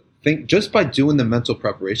 Think just by doing the mental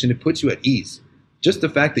preparation, it puts you at ease. Just the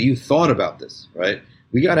fact that you thought about this, right?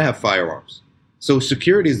 We got to have firearms. So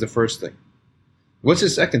security is the first thing. What's the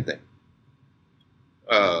second thing?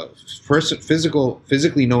 First,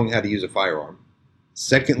 physically knowing how to use a firearm.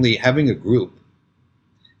 Secondly, having a group.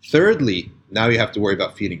 Thirdly, now you have to worry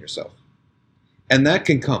about feeding yourself. And that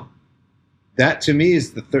can come. That to me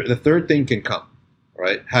is the third thing can come,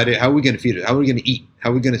 right? How are we going to feed it? How are we going to eat?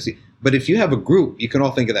 How are we going to see? But if you have a group, you can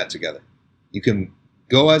all think of that together. You can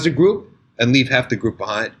go as a group and leave half the group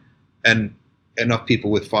behind, and enough people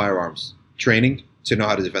with firearms training to know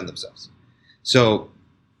how to defend themselves. So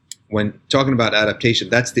when talking about adaptation,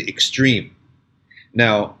 that's the extreme.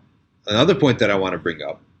 Now, another point that I want to bring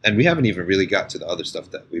up, and we haven't even really got to the other stuff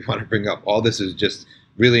that we want to bring up. All this is just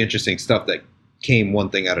really interesting stuff that came one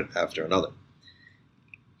thing after another.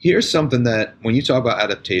 Here's something that when you talk about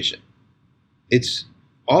adaptation, it's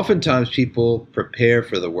oftentimes people prepare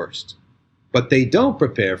for the worst, but they don't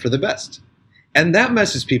prepare for the best. And that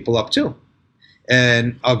messes people up too.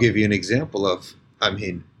 And I'll give you an example of,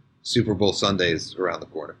 Super Bowl Sunday is around the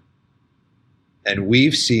corner. And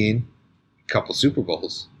we've seen a couple Super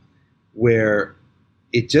Bowls where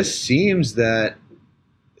it just seems that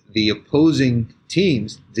the opposing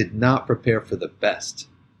teams did not prepare for the best,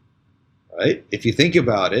 right? If you think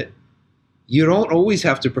about it, you don't always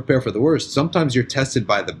have to prepare for the worst. Sometimes you're tested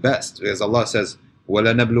by the best. As Allah says,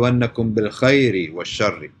 وَلَنَبْلُوَنَّكُمْ بِالْخَيْرِ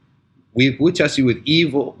وَالشَّرِّ. We test you with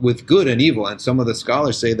evil, with good and evil. And some of the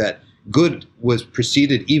scholars say that good was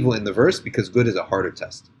preceded evil in the verse because good is a harder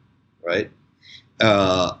test, right?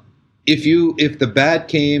 If the bad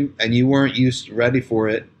came and you weren't ready for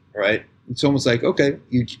it, right? It's almost like, okay,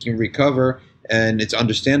 you can recover and it's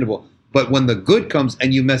understandable. But when the good comes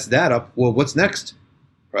and you mess that up, well, what's next,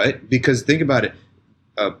 right? Because think about it.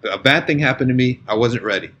 A bad thing happened to me. I wasn't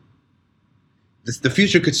ready. The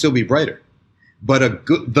future could still be brighter. But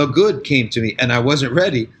the good came to me and I wasn't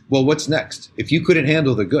ready. Well, what's next? If you couldn't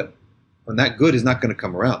handle the good, when that good is not going to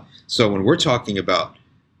come around. So when we're talking about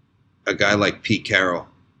a guy like Pete Carroll,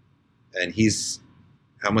 and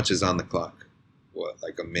how much is on the clock? What,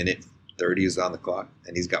 like a minute 30 is on the clock,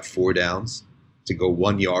 and he's got 4 downs to go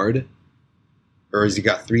 1 yard, or has he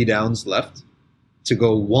got 3 downs left to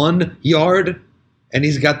go 1 yard, and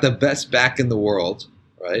he's got the best back in the world,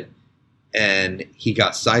 right? And he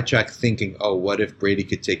got sidetracked thinking, oh, what if Brady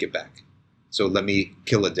could take it back? So let me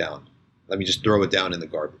kill it down. Let me just throw it down in the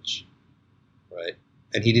garbage, right?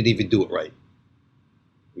 And he didn't even do it right.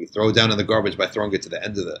 We throw it down in the garbage by throwing it to the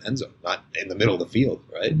end of the end zone, not in the middle of the field,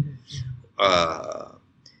 right?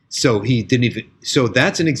 So he didn't even. So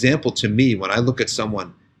that's an example to me when I look at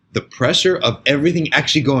someone, the pressure of everything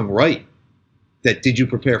actually going right. That did you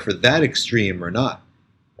prepare for that extreme or not,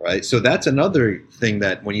 right? So that's another thing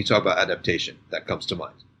that when you talk about adaptation, that comes to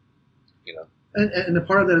mind, you know. And a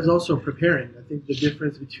part of that is also preparing. I think the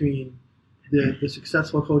difference between the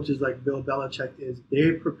successful coaches like Bill Belichick is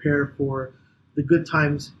they prepare for the good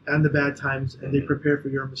times and the bad times, and they prepare for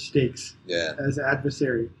your mistakes as an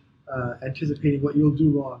adversary, anticipating what you'll do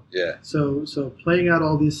wrong. Yeah. So playing out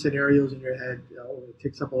all these scenarios in your head, it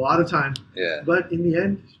takes up a lot of time. Yeah. But in the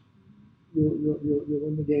end, you'll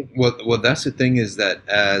win the game. Well, that's the thing is that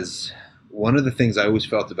as one of the things I always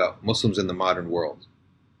felt about Muslims in the modern world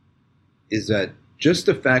is that just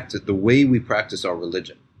the fact that the way we practice our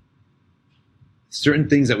religion, certain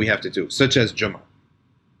things that we have to do, such as Jummah,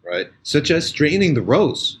 right? Such as straightening the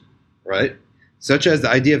rows, right? Such as the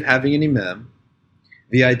idea of having an imam,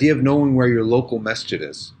 the idea of knowing where your local masjid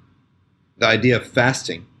is, the idea of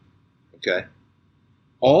fasting, okay?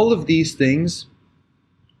 All of these things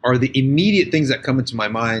are the immediate things that come into my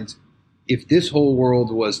mind if this whole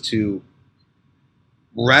world was to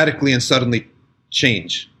radically and suddenly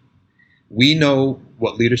change. We know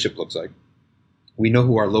what leadership looks like. We know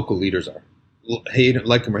who our local leaders are.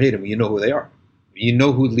 Like them or hate them, you know who they are. You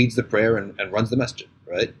know who leads the prayer and runs the masjid,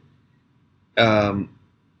 right?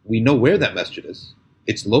 We know where that masjid is.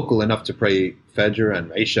 It's local enough to pray Fajr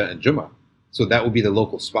and Isha and Jummah. So that would be the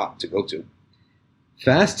local spot to go to.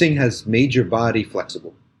 Fasting has made your body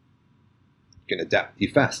flexible. You can adapt. You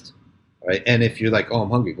fast, right? And if you're like, oh, I'm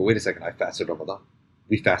hungry, but wait a second, I fasted Ramadan.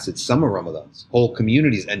 We fasted summer Ramadans. Whole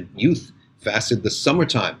communities and youth fasted the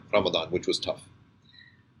summertime Ramadan, which was tough.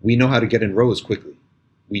 We know how to get in rows quickly.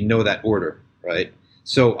 We know that order, right?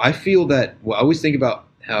 So I feel that, I always think about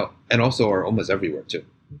how, and also our ummas everywhere too,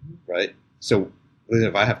 right? So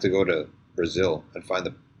if I have to go to Brazil and find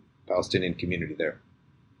the Palestinian community there,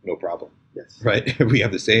 no problem. Yes. Right? We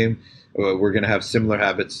have the same, we're going to have similar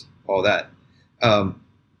habits, all that.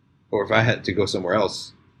 Or if I had to go somewhere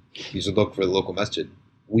else, you should look for the local masjid.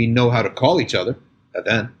 We know how to call each other,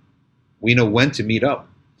 adhan. We know when to meet up.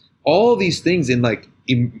 All these things in like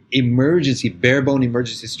emergency, bare bone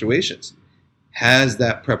emergency situations has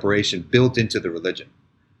that preparation built into the religion.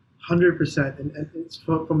 100%. And it's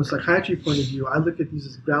from a psychiatry point of view, I look at these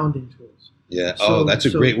as grounding tools. Yeah. That's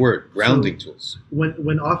a great word. Grounding tools.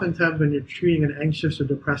 When oftentimes when you're treating an anxious or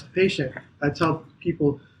depressed patient, I tell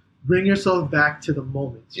people, bring yourself back to the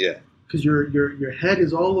moment. Yeah. Because your head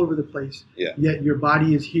is all over the place. Yeah. Yet your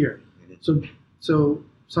body is here. Mm-hmm. So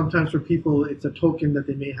sometimes for people it's a token that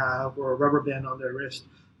they may have or a rubber band on their wrist.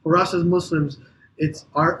 For us as Muslims, it's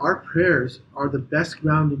our prayers are the best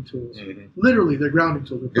grounding tools. Mm-hmm. Literally, they're grounding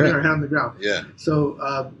tools. We're putting our hand on the ground. Yeah.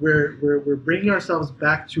 So we're bringing ourselves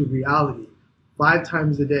back to reality 5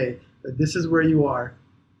 times a day. That this is where you are.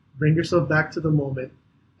 Bring yourself back to the moment,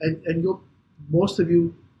 and most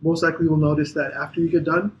likely will notice that after you get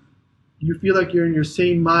done, you feel like you're in your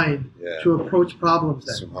sane mind to approach problems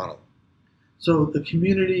then. SubhanAllah. So the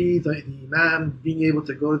community, the imam, being able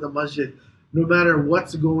to go to the masjid, no matter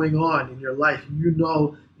what's going on in your life, you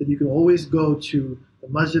know that you can always go to the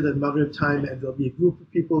masjid at Maghrib time and there'll be a group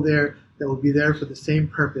of people there that will be there for the same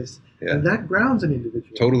purpose. Yeah. And that grounds an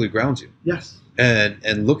individual. Totally grounds you. Yes.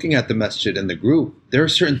 And looking at the masjid and the group, there are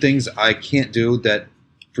certain things I can't do that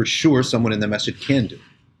for sure someone in the masjid can do,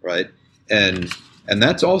 right? And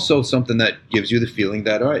that's also something that gives you the feeling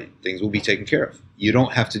that, all right, things will be taken care of. You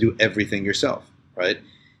don't have to do everything yourself, right?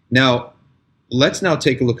 Now, let's now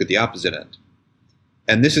take a look at the opposite end.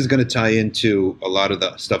 And this is going to tie into a lot of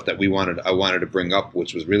the stuff that I wanted to bring up,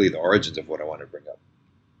 which was really the origins of what I wanted to bring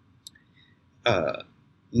up.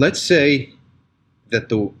 Let's say that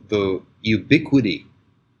the ubiquity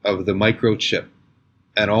of the microchip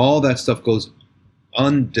and all that stuff goes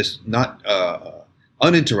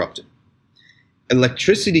uninterrupted.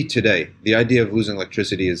 Electricity today, the idea of losing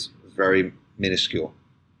electricity is very minuscule,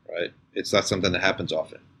 right? It's not something that happens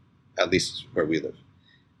often, at least where we live.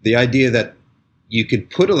 The idea that you could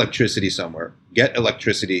put electricity somewhere, get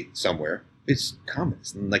electricity somewhere, it's common.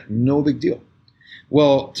 It's like no big deal.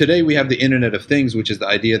 Well, today we have the Internet of Things, which is the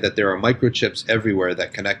idea that there are microchips everywhere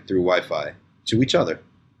that connect through Wi-Fi to each other,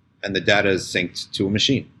 and the data is synced to a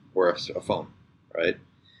machine or a phone, right?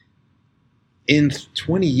 In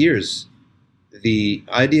 20 years, the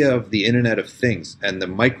idea of the Internet of Things and the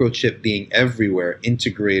microchip being everywhere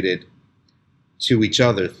integrated to each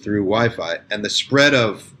other through Wi-Fi and the spread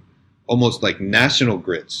of almost like national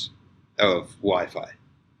grids of Wi-Fi,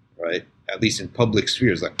 right? At least in public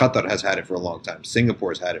spheres. Like Qatar has had it for a long time.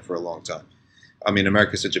 Singapore has had it for a long time. I mean,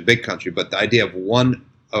 America is such a big country, but the idea of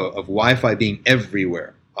of Wi-Fi being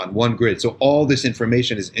everywhere on one grid, so all this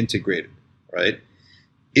information is integrated, right,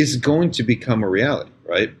 is going to become a reality,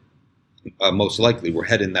 right? Most likely, we're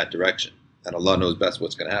heading in that direction, and Allah knows best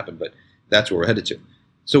what's going to happen, but that's where we're headed to.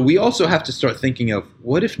 So we also have to start thinking of,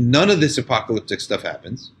 what if none of this apocalyptic stuff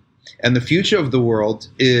happens, and the future of the world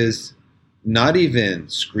is not even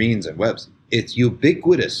screens and webs, it's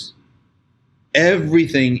ubiquitous.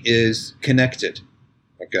 Everything is connected,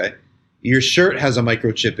 okay? Your shirt has a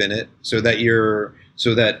microchip in it so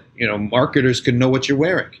that marketers can know what you're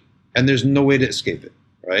wearing, and there's no way to escape it,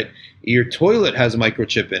 right? Your toilet has a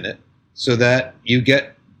microchip in it so that you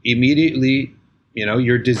get immediately,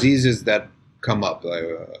 your diseases that come up.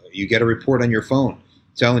 You get a report on your phone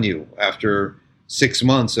telling you after 6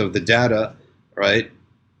 months of the data, right?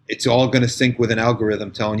 It's all going to sync with an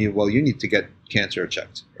algorithm telling you, well, you need to get cancer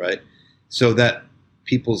checked, right? So that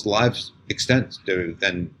people's lives extend.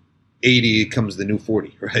 Then 80 comes the new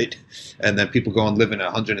 40, right? And then people go and live in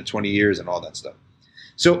 120 years and all that stuff.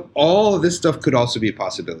 So all of this stuff could also be a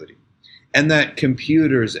possibility. And that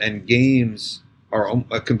computers and games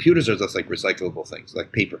computers are just like recyclable things,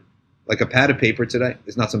 like paper. Like a pad of paper today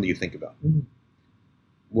is not something you think about. Mm-hmm.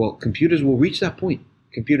 Well, computers will reach that point.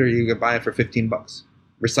 Computer, you can buy it for $15.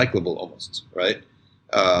 Recyclable almost, right?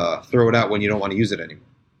 Throw it out when you don't want to use it anymore.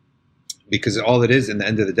 Because all it is, in the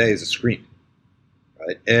end of the day, is a screen,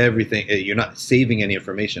 right? Everything, you're not saving any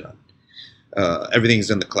information on it. Everything's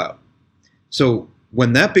in the cloud. So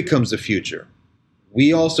when that becomes the future,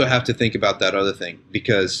 we also have to think about that other thing,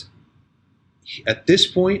 because at this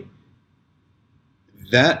point,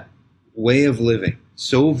 that way of living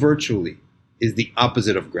so virtually is the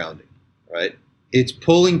opposite of grounding, right? It's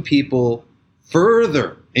pulling people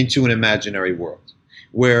further into an imaginary world,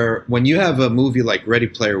 where when you have a movie like Ready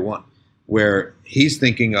Player One, where he's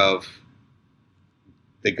thinking of,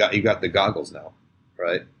 you got the goggles now,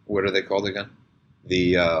 right? What are they called again?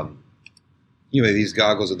 These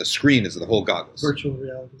goggles, and the screen is the whole goggles. Virtual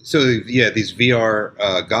reality. So yeah, these VR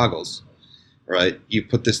goggles, right? You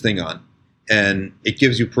put this thing on, and it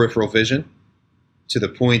gives you peripheral vision to the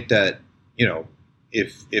point that,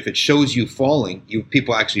 if it shows you falling,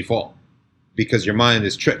 people actually fall because your mind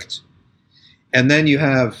is tricked. And then you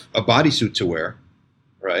have a bodysuit to wear,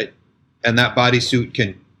 right? And that bodysuit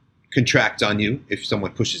can contract on you if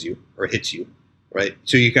someone pushes you or hits you, right?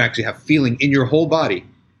 So you can actually have feeling in your whole body.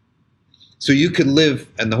 So you could live,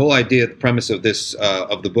 and the whole idea, the premise of this,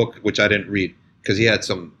 of the book, which I didn't read, because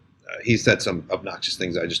he said some obnoxious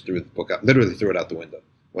things. I just threw the book out, literally threw it out the window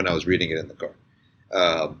when I was reading it in the car.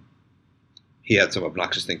 He had some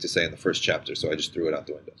obnoxious things to say in the first chapter, so I just threw it out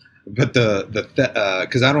the window. But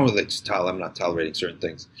because I don't really I'm not tolerating certain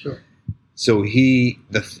things. Sure. So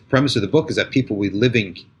the premise of the book is that people will be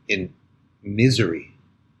living in misery,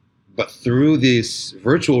 but through this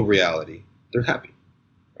virtual reality, they're happy,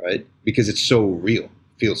 right? Because it's so real,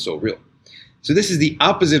 feels so real. So this is the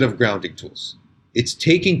opposite of grounding tools. It's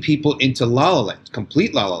taking people into La La Land,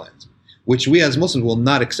 complete La La Land, which we as Muslims will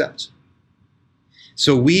not accept.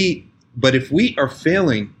 But if we are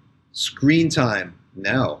failing screen time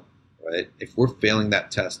now, right? If we're failing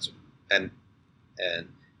that test and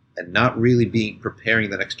not really preparing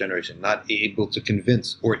the next generation, not able to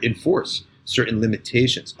convince or enforce certain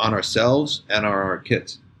limitations on ourselves and on our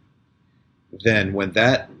kids, then when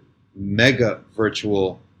that mega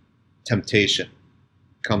virtual temptation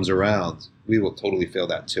comes around, we will totally fail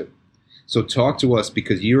that too. So talk to us,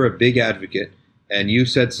 because you're a big advocate, and you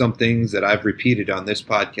said some things that I've repeated on this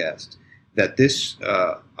podcast, that this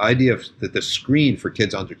idea of that the screen for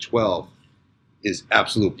kids under 12 is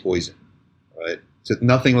absolute poison, right? So it's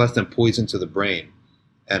nothing less than poison to the brain.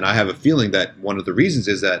 And I have a feeling that one of the reasons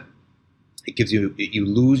is that it gives you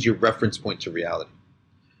lose your reference point to reality.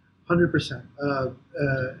 100%.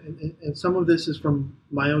 And some of this is from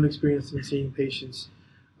my own experience in seeing patients,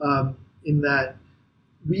 in that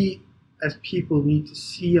we as people need to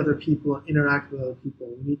see other people and interact with other people.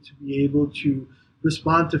 We need to be able to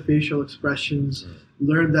respond to facial expressions,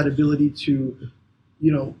 learn that ability to,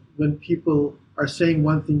 when people are saying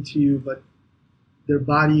one thing to you, but their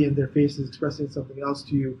body and their face is expressing something else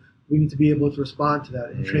to you, we need to be able to respond to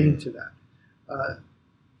that and train to that.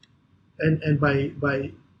 And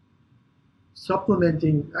by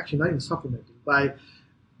supplementing, actually not even supplementing, by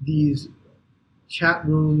these chat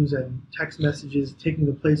rooms and text messages taking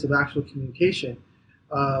the place of actual communication,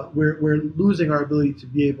 we're losing our ability to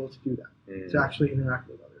be able to do that, to actually interact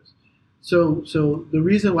with others. So the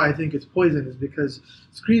reason why I think it's poison is because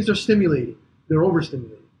screens are stimulating. They're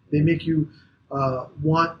overstimulating. They make you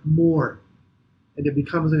want more, and it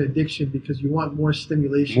becomes an addiction because you want more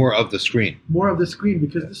stimulation. More of the screen. More of the screen,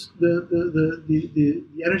 because the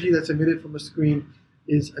energy that's emitted from a screen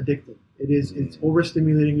is addictive. It's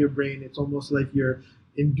overstimulating your brain. It's almost like you're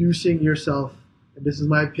inducing yourself, and this is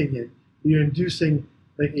my opinion, you're inducing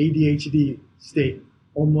like ADHD state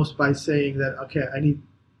almost by saying that, okay, I need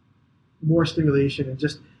more stimulation, and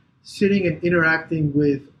just sitting and interacting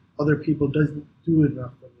with other people doesn't do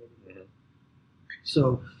enough for me anymore.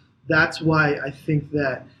 So that's why I think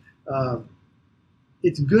that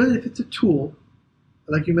it's good if it's a tool.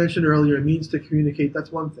 Like you mentioned earlier, it means to communicate,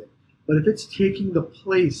 that's one thing. But if it's taking the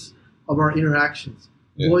place of our interactions,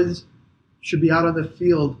 boys should be out on the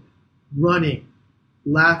field running,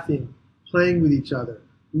 laughing, playing with each other,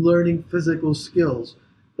 learning physical skills.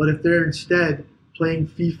 But if they're instead playing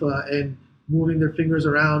FIFA and moving their fingers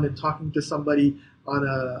around and talking to somebody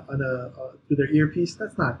through their earpiece,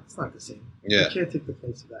 it's not the same. Yeah. You can't take the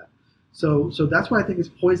place of that. So that's why I think it's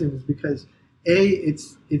poison, is because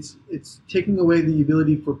it's taking away the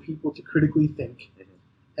ability for people to critically think,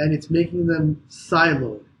 and it's making them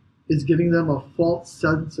siloed. It's giving them a false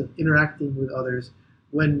sense of interacting with others,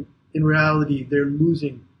 when in reality they're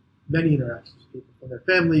losing many interactions with people, from their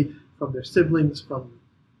family, from their siblings, from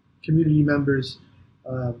community members.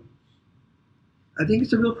 I think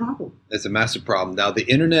it's a real problem. It's a massive problem. Now, the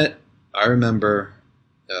internet, I remember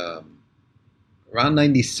around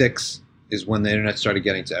 96 is when the internet started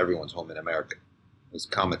getting to everyone's home in America. It was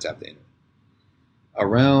common to have the internet.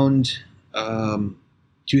 Around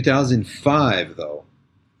 2005, though,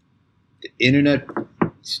 the internet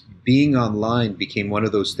being online became one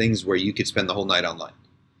of those things where you could spend the whole night online.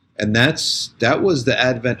 And that was the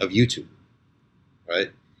advent of YouTube,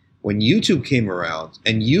 right? When YouTube came around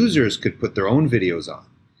and users could put their own videos on,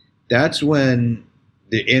 that's when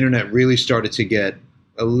the internet really started to get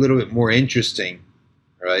a little bit more interesting,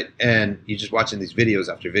 right? And you're just watching these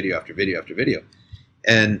videos after video after video after video.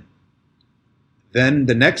 And then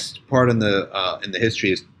the next part in the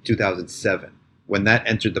history is 2007, when that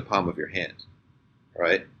entered the palm of your hand,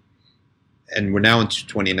 right? And we're now into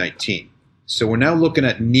 2019. So we're now looking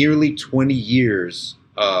at nearly 20 years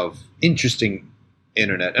of interesting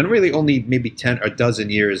internet, and really only maybe 10 or a dozen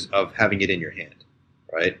years of having it in your hand,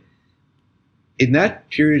 right? In that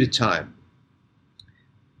period of time,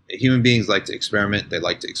 human beings like to experiment, they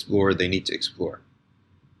like to explore, they need to explore.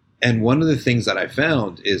 And one of the things that I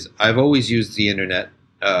found is I've always used the internet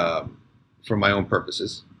for my own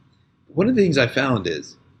purposes. One of the things I found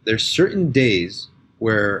is there's certain days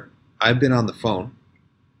where I've been on the phone,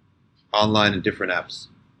 online in different apps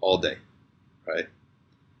all day, right?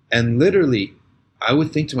 And literally, I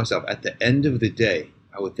would think to myself, at the end of the day,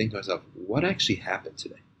 I would think to myself, what actually happened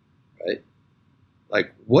today, right?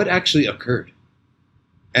 Like, what actually occurred?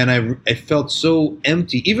 And I felt so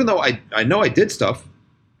empty, even though I know I did stuff,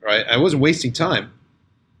 right? I wasn't wasting time.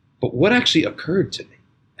 But what actually occurred today?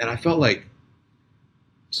 And I felt like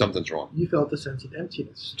something's wrong. You felt a sense of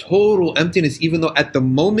emptiness. Total emptiness, even though at the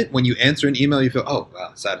moment when you answer an email, you feel, oh,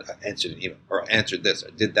 wow, sad, I answered an email, or I answered this,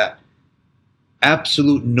 or did that.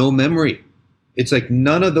 Absolute no memory. It's like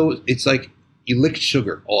none of those. It's like you licked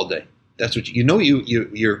sugar all day. That's what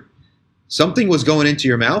you're something was going into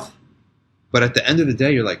your mouth, but at the end of the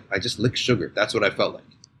day, you're like, I just licked sugar. That's what I felt like.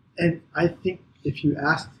 And I think if you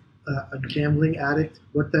asked a gambling addict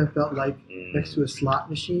what that felt like next to a slot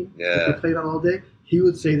machine that they played on all day, he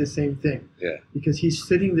would say the same thing. Yeah. Because he's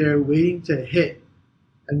sitting there waiting to hit,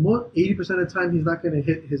 and 80% of the time he's not going to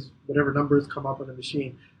hit his whatever numbers come up on the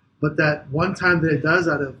machine, but that one time that it does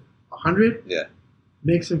out of 100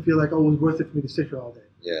 makes him feel like, oh, it was worth it for me to sit here all day.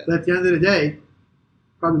 Yeah. But at the end of the day,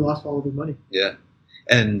 probably lost all of his money. Yeah.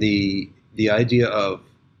 And the the idea of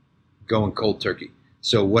going cold turkey.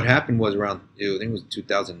 So what happened was around, I think it was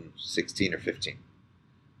 2016 or 15.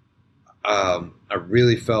 I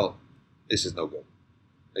really felt this is no good.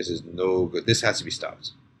 This is no good. This has to be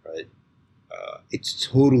stopped, right? It's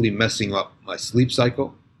totally messing up my sleep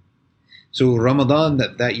cycle. So Ramadan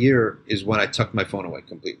that year is when I tucked my phone away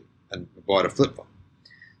completely and bought a flip phone.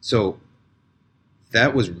 So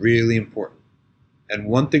that was really important. And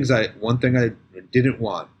one thing I didn't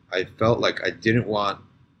want, I felt like I didn't want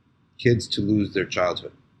kids to lose their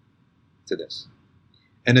childhood to this.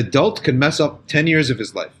 An adult can mess up 10 years of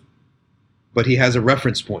his life, but he has a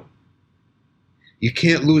reference point. You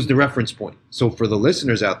can't lose the reference point. So for the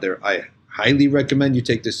listeners out there, I highly recommend you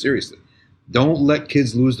take this seriously. Don't let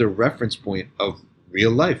kids lose their reference point of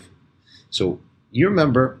real life. So you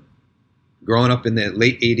remember growing up in the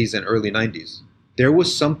late 80s and early 90s, there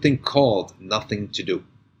was something called nothing to do.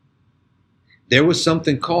 There was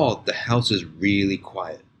something called the house is really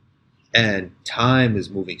quiet and time is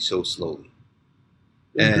moving so slowly.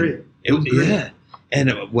 It was great. Yeah.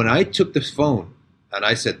 And when I took the phone and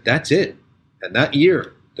I said, that's it. And that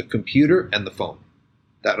year, the computer and the phone,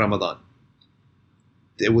 that Ramadan,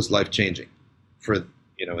 it was life-changing for,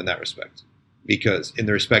 in that respect. Because in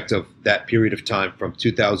the respect of that period of time from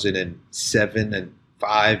 2007 and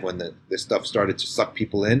 5, when this stuff started to suck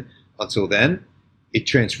people in, until then, it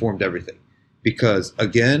transformed everything. Because,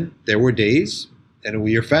 again, there were days, and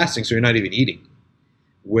you're fasting, so you're not even eating,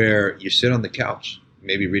 where you sit on the couch,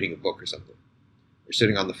 maybe reading a book or something. You're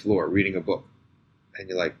sitting on the floor reading a book, and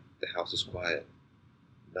you're like, the house is quiet.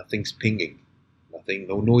 Nothing's pinging.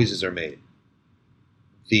 No noises are made.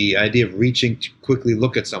 The idea of reaching to quickly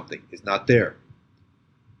look at something is not there.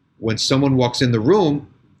 When someone walks in the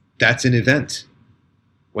room, that's an event.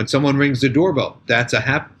 When someone rings the doorbell, that's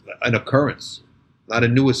an occurrence, not a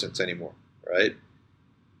nuisance anymore, right?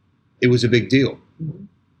 It was a big deal. Mm-hmm.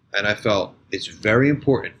 And I felt it's very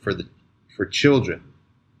important for children.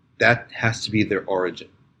 That has to be their origin.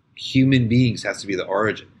 Human beings has to be the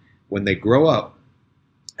origin. When they grow up,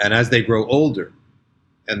 and as they grow older,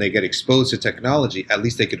 and they get exposed to technology, at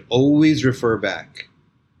least they could always refer back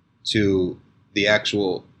to the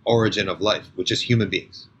actual origin of life, which is human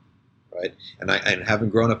beings, right? And having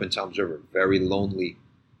grown up in Tom's River, very lonely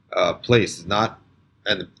place,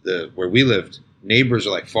 where we lived, neighbors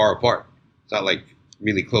are like far apart. It's not like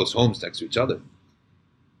really close homes next to each other.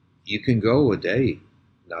 You can go a day,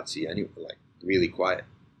 not see anyone, like really quiet,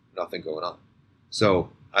 nothing going on. So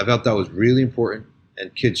I felt that was really important,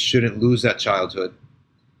 and kids shouldn't lose that childhood.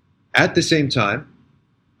 At the same time,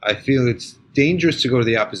 I feel it's dangerous to go to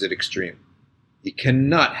the opposite extreme. You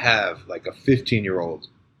cannot have like a 15-year-old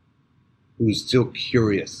who's still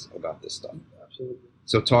curious about this stuff. Absolutely.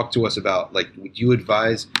 So talk to us about,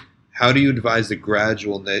 how do you advise the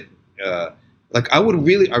gradual, I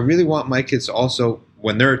really want my kids to also,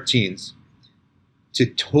 when they're teens, to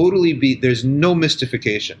totally there's no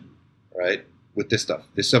mystification, right, with this stuff.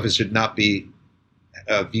 This stuff should not be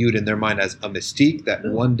viewed in their mind as a mystique that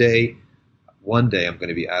one day I'm going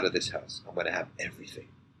to be out of this house. I'm going to have everything.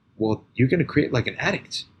 Well, you're going to create like an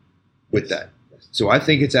addict with that. So I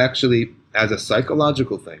think it's actually, as a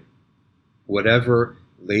psychological thing, whatever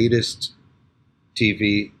latest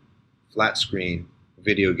TV, flat screen,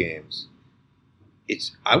 video games,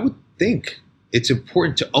 I would think it's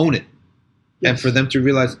important to own it. Yes. And for them to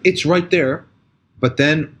realize it's right there, but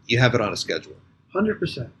then you have it on a schedule.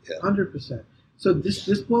 100%. 100%. So this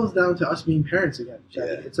boils down to us being parents again. Yeah.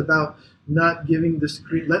 It's about not giving the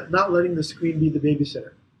screen, not letting the screen be the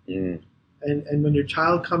babysitter. Mm. And when your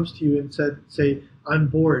child comes to you and say, I'm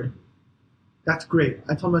bored, that's great.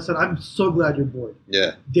 I told my son, I'm so glad you're bored.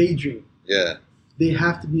 Yeah. Daydream. Yeah. They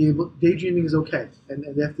have to be able, daydreaming is okay. And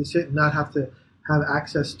they have to sit and not have to have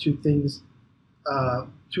access to things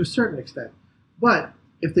to a certain extent. But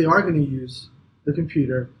if they are going to use the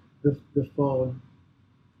computer, the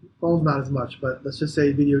phone's not as much, but let's just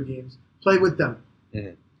say video games, play with them.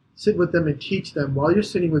 Mm-hmm. Sit with them and teach them. While you're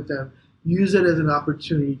sitting with them, use it as an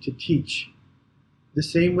opportunity to teach. The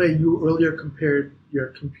same way you earlier compared your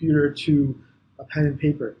computer to a pen and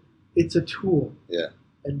paper. It's a tool. Yeah.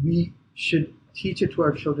 And we should teach it to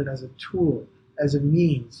our children as a tool, as a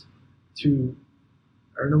means to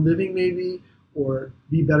earn a living maybe, or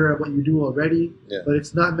be better at what you do already. Yeah. But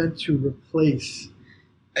it's not meant to replace.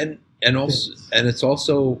 And it's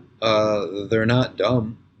also they're not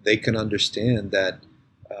dumb. They can understand that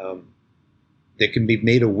they can be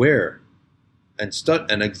made aware and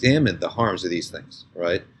examine the harms of these things,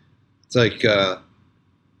 right? It's like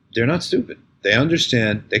they're not stupid. They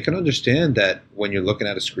can understand that when you're looking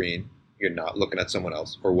at a screen, you're not looking at someone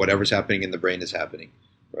else, or whatever's happening in the brain is happening,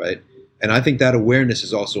 right? And I think that awareness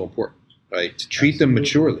is also important, right? To treat them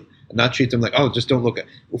maturely and not treat them like, oh, just don't look at.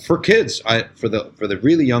 Well, for kids, for the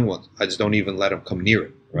really young ones, I just don't even let them come near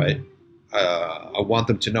it, right? I want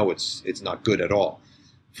them to know it's not good at all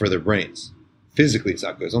for their brains. Physically, it's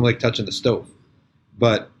not good. It's not like touching the stove.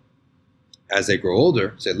 But as they grow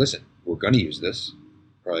older, say, listen, we're going to use this,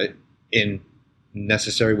 right, in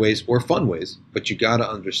necessary ways or fun ways, but you got to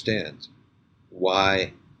understand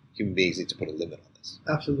why human beings need to put a limit on this.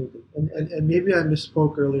 Absolutely. And maybe I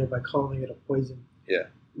misspoke earlier by calling it a poison. Yeah.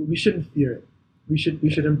 We shouldn't fear it. We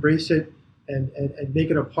should embrace it and make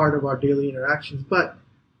it a part of our daily interactions, but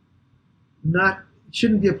it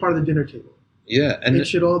shouldn't be a part of the dinner table. Yeah. And it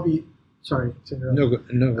should all be, sorry to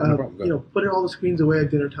interrupt. No problem. Put all the screens away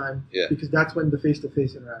at dinner time, yeah, because that's when the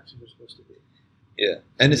face-to-face interactions are supposed to be. Yeah.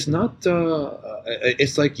 And it's not,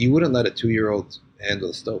 it's like you wouldn't let a 2-year-old handle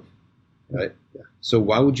the stove, right? Yeah. So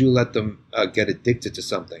why would you let them get addicted to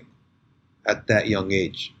something at that young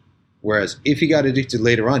age? Whereas if he got addicted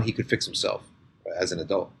later on, he could fix himself, right, as an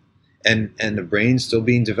adult. And the brain's still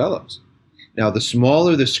being developed. Now, the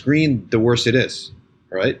smaller the screen, the worse it is,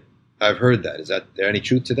 right? I've heard that. Is there any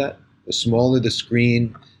truth to that? The smaller the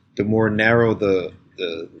screen, the more narrow the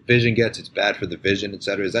vision gets. It's bad for the vision,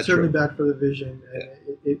 etc. Is that certainly true? Bad for the vision.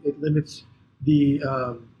 Yeah. It limits the.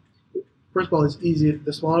 First of all, it's easy.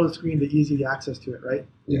 The smaller the screen, the easier the access to it, right?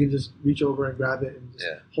 You can just reach over and grab it and just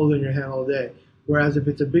hold it in your hand all day. Whereas if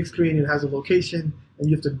it's a big screen, it has a location, and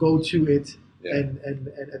you have to go to it, and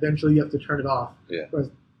eventually you have to turn it off. Yeah. Whereas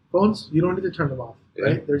phones, you don't need to turn them off,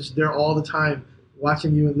 right? They're just there all the time,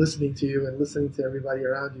 watching you and listening to you and listening to everybody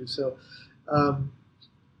around you. So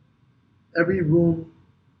every room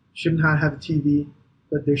shouldn't have a TV,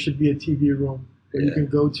 but there should be a TV room where you can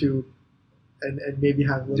go to and maybe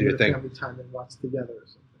have a little bit of family time and watch together or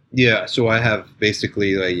something. Yeah, so I have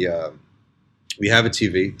basically we have a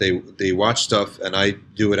TV. They watch stuff, and I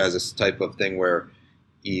do it as a type of thing where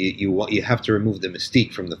you have to remove the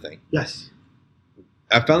mystique from the thing. Yes.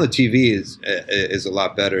 I found the TV is a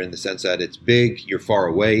lot better in the sense that it's big, you're far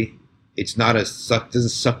away. It's not doesn't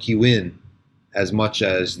suck you in as much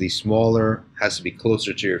as the smaller, has to be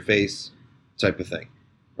closer to your face type of thing,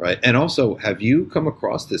 right? And also, have you come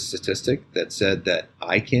across this statistic that said that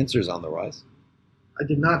eye cancer is on the rise? I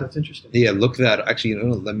did not. That's interesting. Yeah, look that. Actually,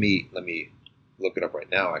 let me look it up right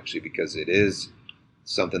now, actually, because it is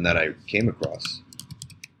something that I came across.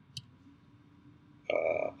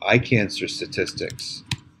 Eye cancer statistics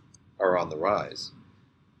are on the rise.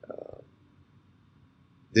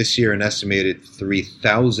 This year, an estimated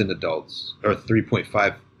 3,000 adults, or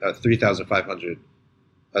 3,500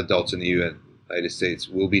 adults in the United States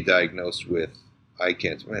will be diagnosed with eye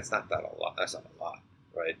cancer. Well, it's not that a lot. That's not a lot,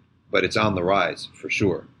 right? But it's on the rise for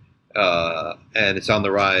sure, and it's on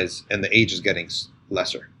the rise, and the age is getting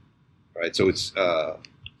lesser, right? So it's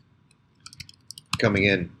coming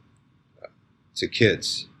in to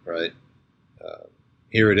kids, right?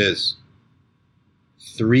 Here it is.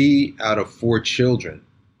 3 out of 4 children,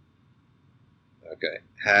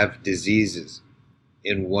 have diseases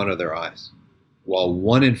in one of their eyes, while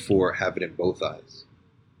 1 in 4 have it in both eyes,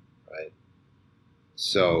 right?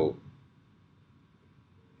 So,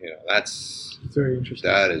 that's very interesting.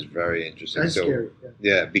 That is very interesting. That's scary.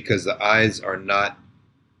 Yeah, because the eyes are not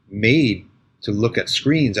made to look at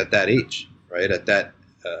screens at that age, right? At that,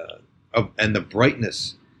 and the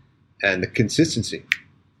brightness and the consistency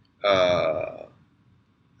at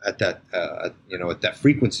that, at that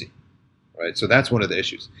frequency. Right, so that's one of the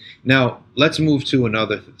issues. Now, let's move to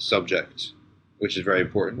another subject, which is very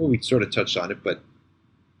important. Well, we sort of touched on it, but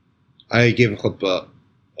I gave a khutbah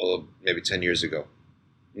maybe 10 years ago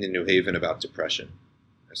in New Haven about depression.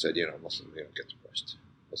 I said, Muslims don't get depressed.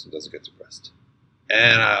 Muslim doesn't get depressed.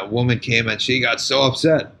 And a woman came and she got so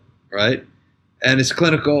upset, right? And it's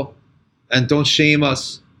clinical, and don't shame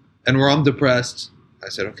us, and we're undepressed. I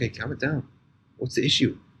said, okay, calm it down. What's the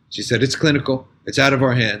issue? She said, it's clinical. It's out of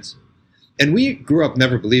our hands. And we grew up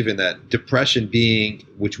never believing that depression being,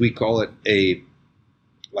 which we call it an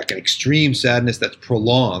extreme sadness that's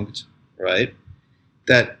prolonged, right?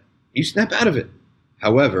 That you snap out of it.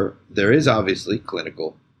 However, there is obviously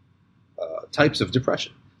clinical types of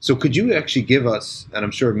depression. So could you actually give us, and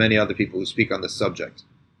I'm sure many other people who speak on this subject,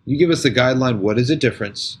 you give us a guideline, what is the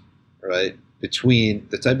difference, right, between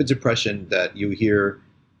the type of depression that you hear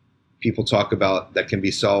people talk about that can be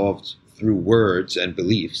solved through words and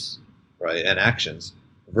beliefs, right, and actions,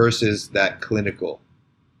 versus that clinical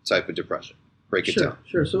type of depression? Break it down.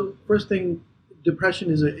 Sure. So first thing,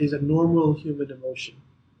 depression is a normal human emotion,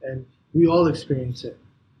 and we all experience it.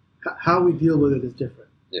 How we deal with it is different,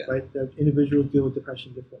 right? Individuals deal with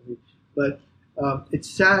depression differently. But It's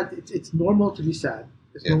sad. It's normal to be sad.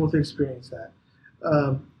 It's normal to experience that.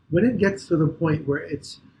 When it gets to the point where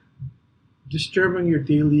it's disturbing your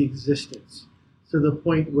daily existence, to the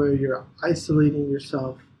point where you're isolating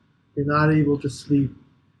yourself, you're not able to sleep,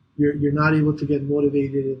 you're not able to get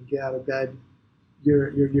motivated and get out of bed,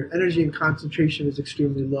 your energy and concentration is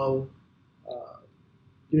extremely low.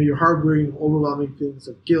 You're harboring overwhelming feelings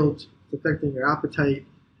of guilt. It's affecting your appetite.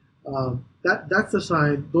 That's a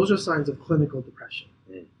sign. Those are signs of clinical depression.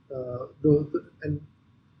 And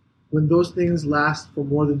when those things last for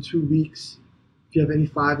more than 2 weeks, if you have any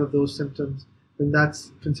 5 of those symptoms, then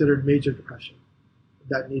that's considered major depression.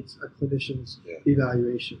 That needs a clinician's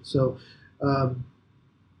evaluation. So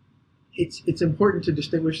it's important to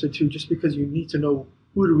distinguish the two, just because you need to know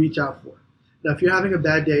who to reach out for. Now, if you're having a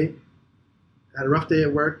bad day, had a rough day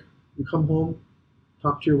at work, you come home,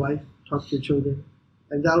 talk to your wife, talk to your children,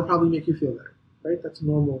 and that'll probably make you feel better, right? That's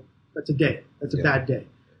normal. That's a day. That's a bad day.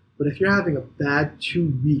 But if you're having a bad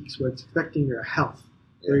 2 weeks where it's affecting your health,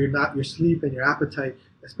 where your sleep and your appetite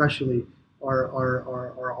especially are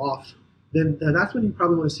off, then that's when you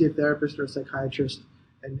probably want to see a therapist or a psychiatrist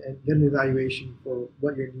and get an evaluation for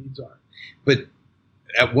what your needs are. But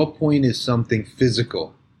at what point is something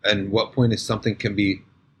physical, and what point is something can be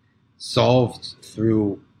solved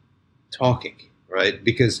through talking, right?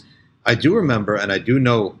 Because I do remember, and I do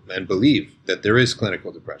know and believe that there is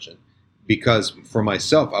clinical depression, because for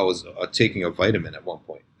myself, I was taking a vitamin at one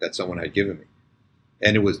point that someone had given me,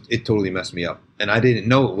 and it totally messed me up, and I didn't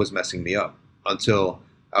know it was messing me up until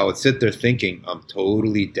I would sit there thinking I'm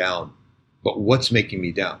totally down, but what's making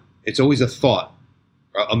me down? It's always a thought,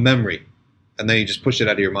 a memory, and then you just push it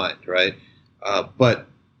out of your mind, right? But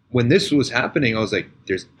when this was happening, I was like,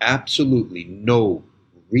 there's absolutely no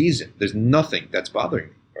reason. There's nothing that's bothering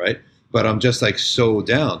me, right? But I'm just like so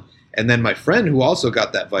down. And then my friend, who also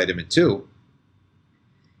got that vitamin too,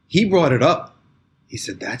 he brought it up. He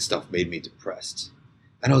said, that stuff made me depressed.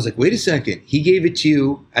 And I was like, wait a second. He gave it to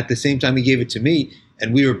you at the same time he gave it to me.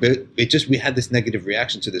 And we had this negative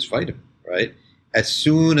reaction to this vitamin, right? As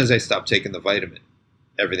soon as I stopped taking the vitamin,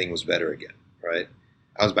 everything was better again, right?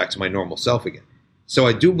 I was back to my normal self again. So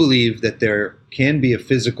I do believe that there can be a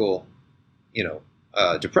physical,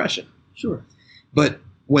 depression. Sure. But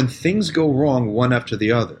when things go wrong one after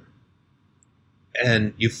the other,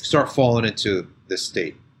 and you start falling into this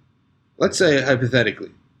state, let's say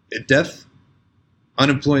hypothetically, death,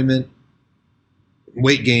 unemployment,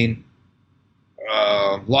 weight gain,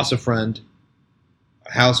 loss of friend,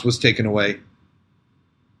 a house was taken away,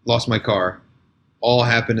 lost my car, all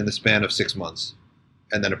happened in the span of 6 months.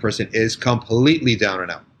 And then a person is completely down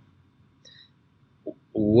and out.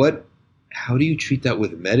 How do you treat that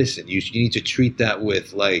with medicine? You need to treat that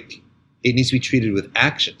with, it needs to be treated with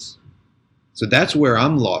actions. So that's where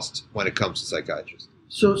I'm lost when it comes to psychiatrists.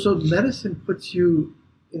 So medicine puts you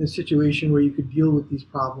in a situation where you could deal with these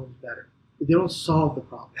problems better. They don't solve the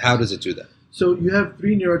problem. How does it do that? So you have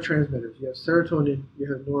 3 neurotransmitters. You have serotonin,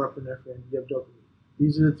 you have norepinephrine, you have dopamine.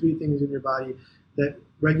 These are the 3 things in your body that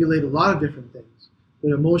regulate a lot of different things.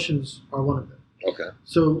 But emotions are one of them. Okay.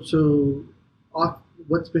 So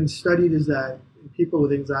what's been studied is that in people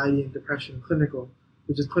with anxiety and depression, clinical,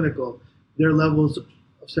 their levels of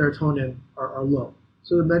serotonin are low.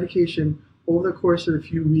 So the medication, over the course of a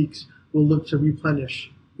few weeks, will look to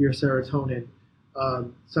replenish your serotonin.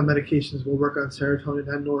 Some medications will work on serotonin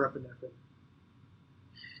and norepinephrine.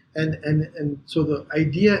 And so the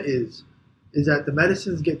idea is that the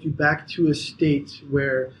medicines get you back to a state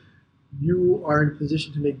where you are in a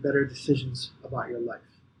position to make better decisions about your life.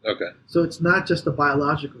 Okay. So it's not just a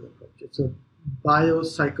biological approach. It's a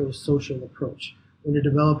biopsychosocial approach when you're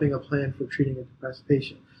developing a plan for treating a depressed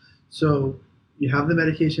patient. So you have the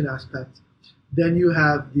medication aspect. Then you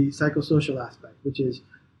have the psychosocial aspect, which is,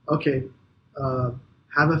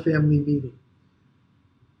 have a family meeting.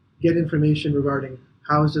 Get information regarding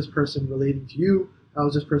how is this person relating to you, how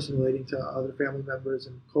is this person relating to other family members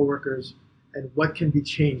and coworkers, and what can be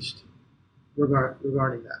changed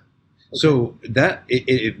regarding that. Okay. So that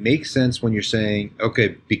it makes sense when you're saying,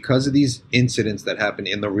 okay, because of these incidents that happen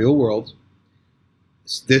in the real world,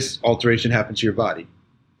 this alteration happened to your body.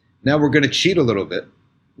 Now we're going to cheat a little bit.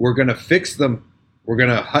 We're going to fix them. We're going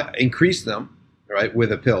to increase them, right,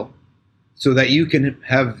 with a pill, so that you can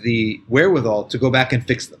have the wherewithal to go back and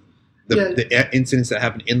fix them. The incidents that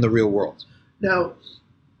happen in the real world. Now,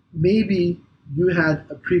 maybe you had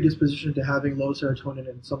a predisposition to having low serotonin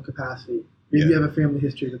in some capacity. Maybe you have a family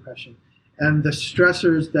history of depression. And the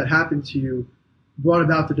stressors that happened to you brought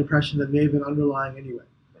about the depression that may have been underlying anyway.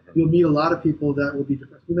 You'll meet a lot of people that will be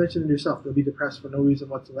depressed. You mentioned it yourself. They'll be depressed for no reason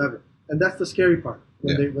whatsoever. And that's the scary part.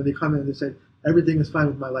 When they come in and they say, everything is fine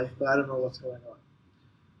with my life, but I don't know what's going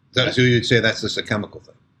on. So you'd say that's just a chemical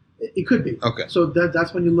thing? It could be. Okay. So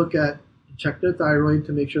that's when you check their thyroid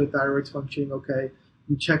to make sure the thyroid's functioning okay.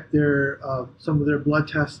 You check their some of their blood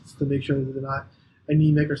tests to make sure that they're not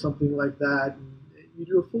anemic or something like that. And you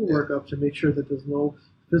do a full workup to make sure that there's no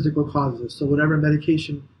physical causes. So whatever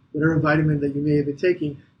medication, whatever vitamin that you may have been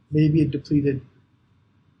taking, maybe it depleted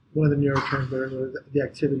one of the neurotransmitters or the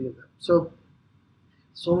activity of them.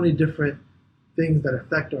 So many different things that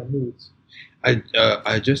affect our moods.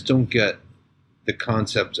 I just don't get the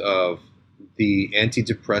concept of the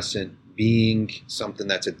antidepressant being something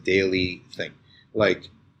that's a daily thing. Like,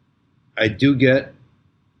 I do get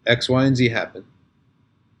X, Y, and Z happen.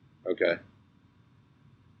 Okay.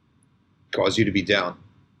 Cause you to be down.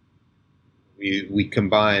 We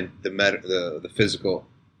combine the physical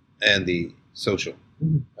and the social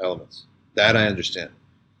elements. That I understand.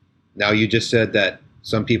 Now you just said that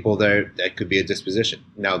some people that could be a disposition.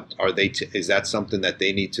 Now, is that something that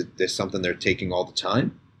they need to? There's something they're taking all the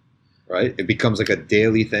time, right? It becomes like a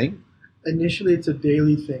daily thing. Initially, it's a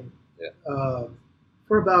daily thing. Yeah.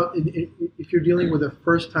 For about, if you're dealing with a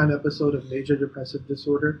first-time episode of major depressive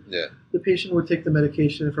disorder, yeah, the patient would take the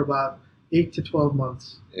medication for about 8 to 12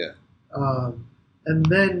 months. Yeah. And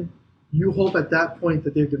then you hope at that point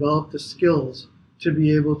that they've developed the skills to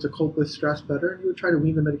be able to cope with stress better, and you would try to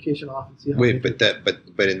wean the medication off and see how. Wait,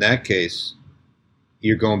 but in that case,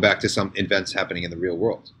 you're going back to some events happening in the real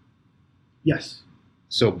world. Yes.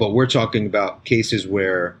 So, but we're talking about cases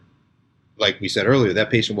where, like we said earlier,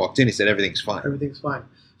 that patient walked in, he said everything's fine. Everything's fine.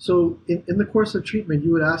 So in the course of treatment,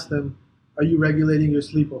 you would ask them, are you regulating your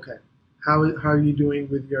sleep okay? How are you doing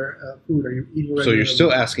with your food? Are you eating regularly? So you're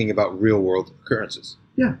still asking about real world occurrences.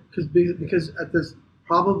 Yeah, because at this,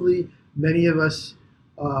 probably many of us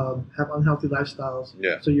have unhealthy lifestyles,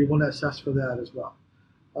 Yeah. so you want to assess for that as well.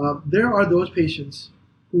 There are those patients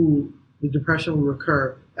who the depression will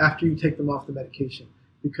recur after you take them off the medication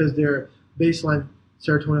because their baseline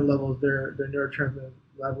serotonin levels, their neurotransmitter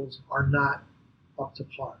levels are not up to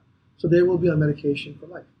par. So they will be on medication for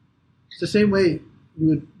life. It's the same way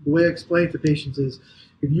the way I explain it to patients is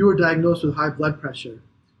if you were diagnosed with high blood pressure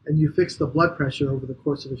and you fix the blood pressure over the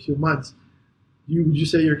course of a few months, would you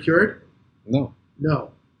say you're cured? No.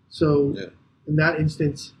 No. So Yeah. in that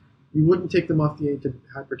instance, you wouldn't take them off the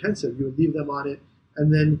antihypertensive. You would leave them on it,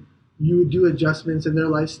 and then you would do adjustments in their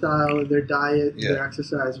lifestyle, and their diet, and their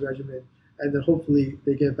exercise regimen, and then hopefully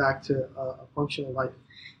they get back to a functional life.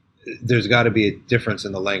 There's got to be a difference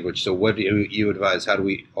in the language. So what do you advise? How do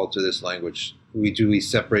we alter this language? Do we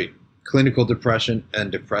separate clinical depression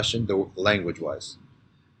and depression, the language-wise?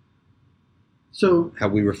 So how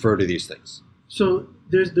we refer to these things. So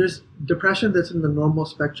there's depression that's in the normal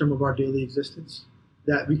spectrum of our daily existence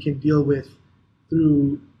that we can deal with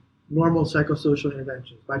through normal psychosocial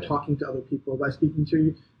interventions, by talking to other people, by speaking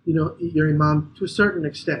to your imam to a certain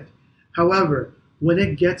extent. However, when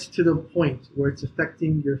it gets to the point where it's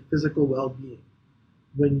affecting your physical well-being,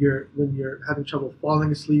 when you're having trouble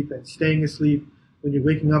falling asleep and staying asleep, when you're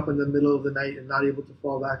waking up in the middle of the night and not able to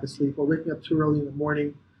fall back asleep, or waking up too early in the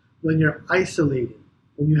morning, when you're isolated,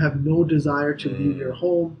 when you have no desire to leave your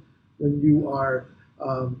home, when you are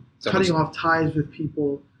cutting off ties with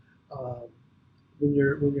people, when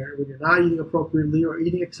you're not eating appropriately or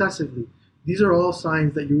eating excessively, these are all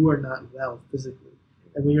signs that you are not well physically.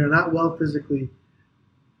 And when you're not well physically,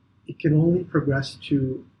 it can only progress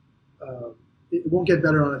to, it won't get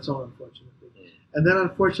better on its own, unfortunately. And then,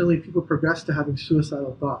 unfortunately, people progress to having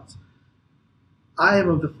suicidal thoughts. I am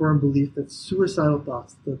of the firm belief that suicidal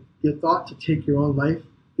thoughts, the thought to take your own life,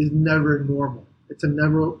 is never normal. It's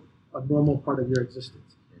never a normal part of your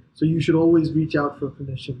existence. So you should always reach out for a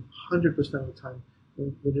clinician 100% of the time.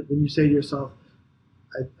 When you say to yourself,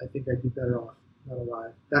 I think I'd be better off not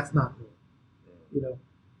alive. That's not normal.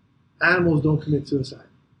 Animals don't commit suicide.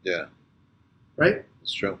 Yeah. Right?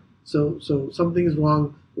 It's true. So something is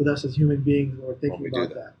wrong with us as human beings when we're thinking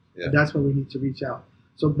about that. Yeah. And that's when we need to reach out.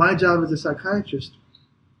 So my job as a psychiatrist,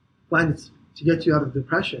 is to get you out of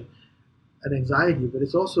depression and anxiety, but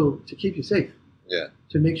it's also to keep you safe. Yeah.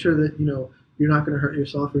 To make sure that you're not going to hurt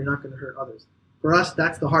yourself or you're not going to hurt others. For us,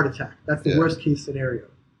 that's the heart attack. That's the worst case scenario.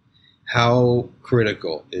 How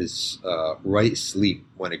critical is right sleep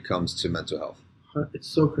when it comes to mental health? It's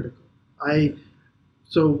so critical.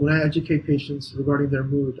 So when I educate patients regarding their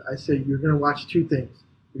mood, I say you're going to watch two things.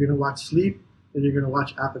 You're going to watch sleep and you're going to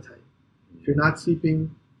watch appetite. If you're not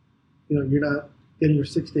sleeping, you're not getting your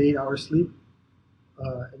 6 to 8 hours sleep,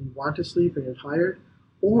 and you want to sleep and you're tired,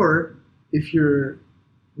 or if you're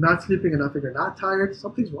not sleeping enough and you're not tired,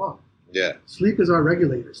 something's wrong. Yeah. Sleep is our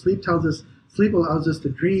regulator. Sleep tells us Sleep allows us to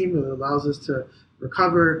dream. It allows us to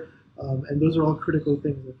recover, and those are all critical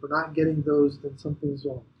things. If we're not getting those, then something's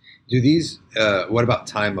wrong. Do these? What about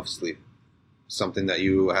time of sleep? Something that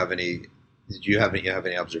you have any? Did you have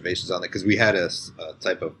any observations on that? Because we had a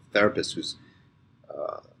type of therapist who's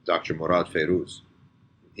Dr. Murad Ferouz.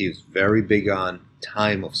 He was very big on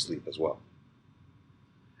time of sleep as well,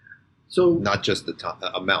 So, not just the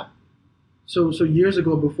amount. so years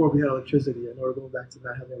ago, before we had electricity, I know we're going back to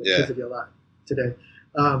not having electricity a lot today.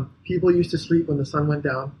 People used to sleep when the sun went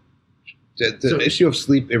down The issue of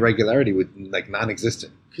sleep irregularity was like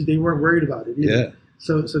non-existent. because they weren't worried about it either. Yeah,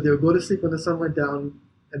 So they would go to sleep when the sun went down,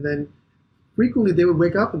 and then frequently they would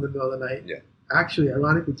wake up in the middle of the night. Yeah. Actually,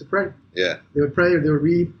 ironically, to pray. yeah, They would pray or they would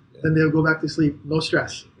read, Yeah. then they would go back to sleep, no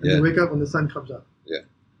stress. And Yeah. they wake up when the sun comes up. Yeah.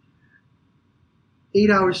 8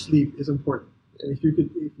 hours sleep is important. And if you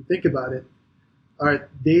think about it, all right,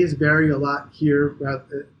 days vary a lot here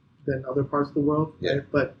rather than other parts of the world. Yeah. Right?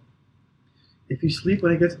 But if you sleep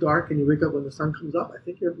when it gets dark and you wake up when the sun comes up, I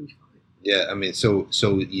think you'll be fine. yeah. I mean,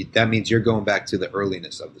 that means you're going back to the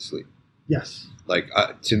earliness of the sleep. Yes. Like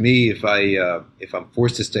to me, if I'm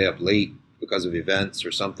forced to stay up late because of events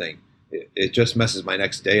or something, it just messes my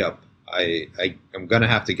next day up. I'm gonna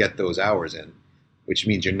have to get those hours in, which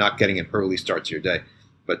means you're not getting an early start to your day.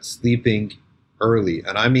 But sleeping early,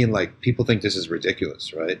 and I mean, like, people think this is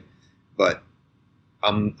ridiculous, right? But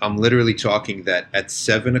I'm literally talking that at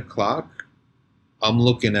 7 o'clock, I'm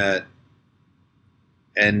looking at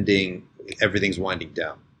ending. Everything's winding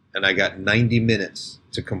down, and I got 90 minutes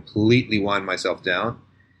to completely wind myself down.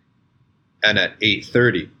 And at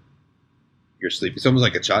 8:30, you're sleeping. It's almost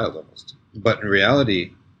like a child, almost. But in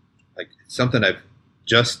reality, like, it's something I've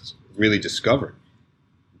just really discovered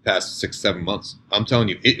the past 6-7 months. I'm telling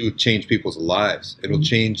you, it will change people's lives. It'll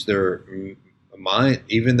change their mind,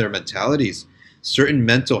 even their mentalities. Certain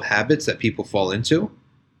mental habits that people fall into, all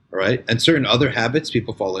right, and certain other habits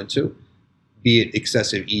people fall into, be it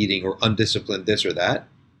excessive eating or undisciplined this or that.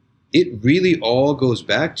 It really all goes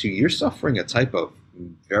back to you're suffering a type of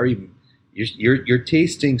you're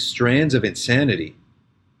tasting strands of insanity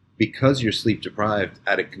because you're sleep deprived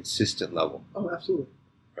at a consistent level. Oh, absolutely.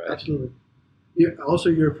 Right? Absolutely.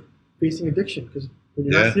 You're facing addiction because when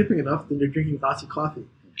you're not sleeping enough, then you're drinking lots of coffee.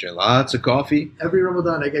 Drink lots of coffee. Every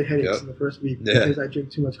Ramadan, I get headaches Yep. in the first week Yeah. because I drink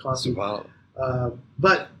too much coffee. SubhanAllah.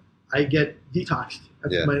 But I get detoxed.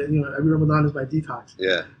 That's Yeah. every Ramadan is my detox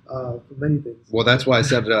Yeah. for many things. Well, that's why I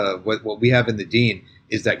said what we have in the deen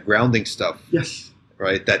is that grounding stuff, Yes.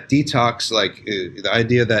 right? That detox, like the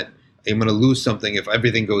idea that I'm going to lose something if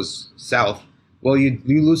everything goes south. Well, you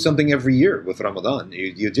lose something every year with Ramadan.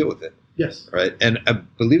 You deal with it. Yes. Right. And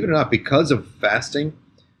believe it or not, because of fasting,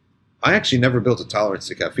 I actually never built a tolerance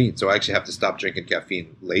to caffeine. So I actually have to stop drinking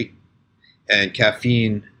caffeine late. And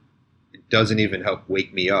caffeine doesn't even help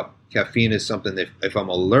wake me up. Caffeine is something that if I'm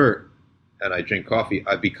alert and I drink coffee,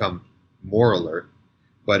 I become more alert.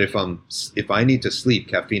 But if I need to sleep,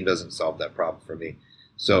 caffeine doesn't solve that problem for me.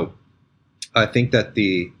 So I think that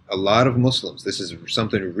a lot of Muslims, this is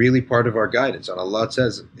something really part of our guidance. And Allah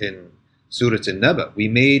says in Surah An-Naba, we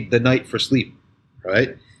made the night for sleep,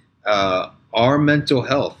 right? Our mental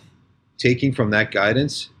health, taking from that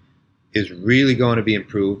guidance, is really going to be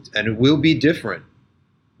improved, and it will be different.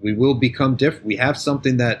 We will become different. We have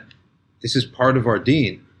something that this is part of our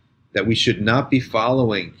deen, that we should not be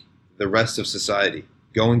following the rest of society,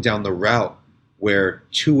 going down the route where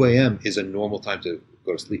 2 a.m. is a normal time to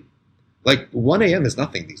go to sleep. Like 1 a.m. is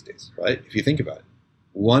nothing these days, right? If you think about it,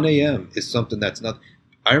 1 a.m. is something that's not.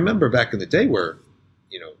 I remember back in the day where,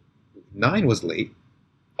 9 was late,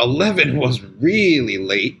 11 was really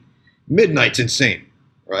late, midnight's insane,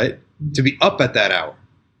 right? To be up at that hour,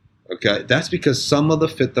 okay? That's because some of the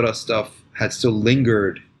fitrah stuff had still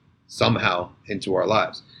lingered somehow into our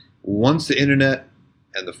lives. Once the internet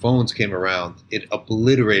and the phones came around, it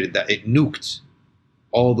obliterated that. It nuked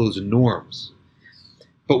all those norms.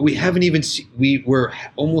 But we haven't even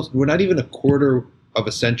we're not even a quarter of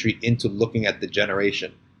a century into looking at the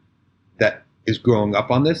generation that is growing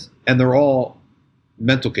up on this, and they're all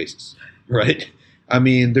mental cases, right? I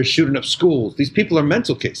mean, they're shooting up schools. These people are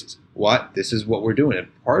mental cases. What? This is what we're doing. And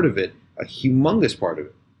part of it, a humongous part of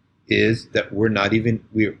it, is that a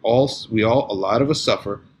lot of us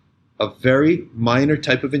suffer a very minor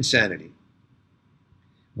type of insanity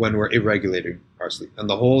when we're irregulating our sleep. And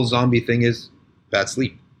the whole zombie thing is bad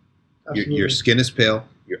sleep. Your skin is pale,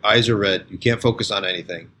 your eyes are red, you can't focus on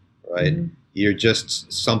anything, right? Mm-hmm. You're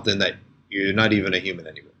just something that you're not even a human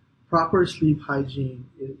anymore. Proper sleep hygiene,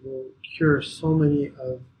 it will cure so many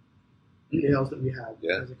of the ails that we have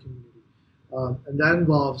as a community. And that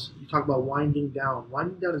involves, you talk about winding down.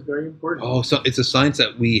 Winding down is very important. Oh, so it's a science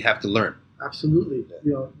that we have to learn. Absolutely. Yeah.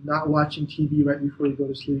 You know, not watching TV right before you go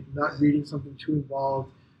to sleep, not reading something too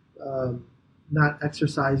involved, not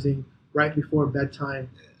exercising right before bedtime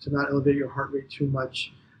to not elevate your heart rate too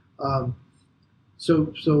much.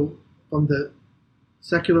 So from the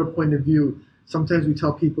secular point of view, sometimes we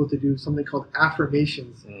tell people to do something called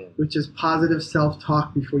affirmations, which is positive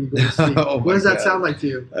self-talk before you go to sleep. Oh what does that God. sound like to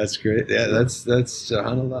you? That's great. Yeah, that's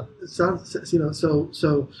subhanallah. It sounds, you know,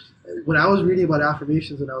 so when I was reading about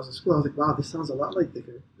affirmations when I was in school, I was like, wow, this sounds a lot like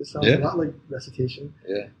dhikr. This sounds a lot like recitation.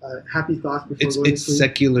 Yeah. Happy thoughts before going to It's sleep.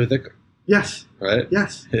 secular dhikr. Yes. Right?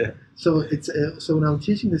 Yes. Yeah. So it's so when I'm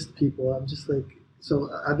teaching this to people, I'm just like, so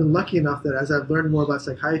I've been lucky enough that as I've learned more about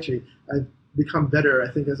psychiatry, I've become better,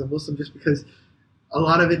 I think, as a Muslim, just because a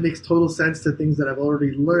lot of it makes total sense to things that I've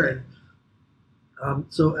already learned.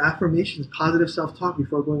 So affirmations, positive self-talk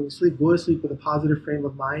before going to sleep. Go to sleep with a positive frame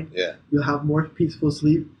of mind. Yeah. You'll have more peaceful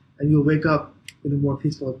sleep, and you'll wake up in a more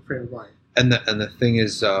peaceful frame of mind. And the thing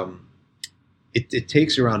is, it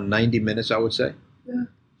takes around 90 minutes, I would say,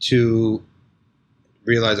 to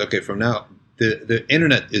realize, okay, from now, the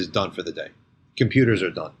internet is done for the day. Computers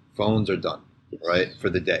are done. Phones are done, right, for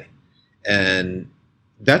the day. And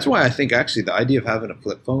that's why I think actually the idea of having a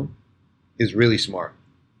flip phone is really smart.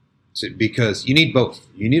 Because you need both.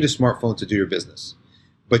 You need a smartphone to do your business.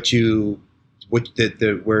 But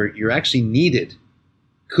where you're actually needed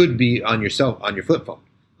could be on your flip phone.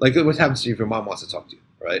 Like what happens if your mom wants to talk to you,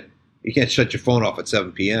 right? You can't shut your phone off at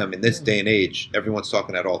 7 p.m. In this day and age, everyone's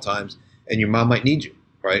talking at all times, and your mom might need you,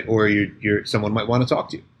 right? Or someone might want to talk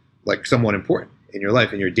to you, like someone important in your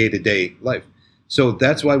life, in your day-to-day life. So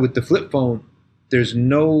that's why with the flip phone, there's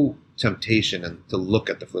no temptation to look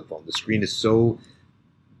at the flip phone. The screen is so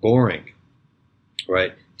boring,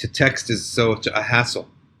 right? To text is such a hassle.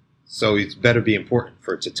 So it's better be important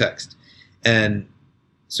for it to text. And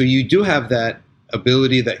so you do have that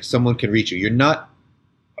ability that someone can reach you. You're not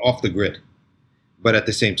off the grid. But at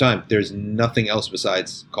the same time, there's nothing else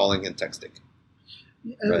besides calling and texting.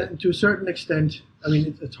 And to a certain extent, I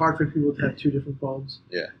mean, it's hard for people to have two different phones.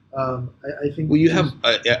 Yeah. I think. Well,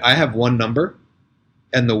 I have one number,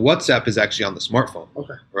 and the WhatsApp is actually on the smartphone.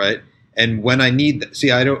 Okay. Right. And when I need,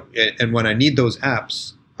 and when I need those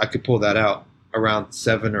apps, I could pull that out around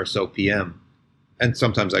 7 or so p.m. And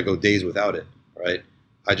sometimes I go days without it. Right.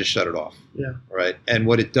 I just shut it off. Yeah. Right. And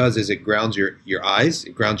what it does is it grounds your eyes,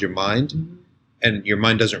 it grounds your mind, and your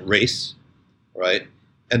mind doesn't race. Right.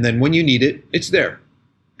 And then when you need it, it's there.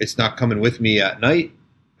 It's not coming with me at night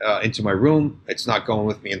into my room. It's not going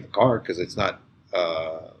with me in the car because it's not,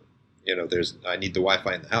 I need the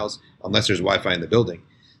Wi-Fi in the house unless there's Wi-Fi in the building.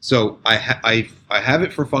 So I have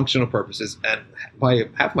it for functional purposes, and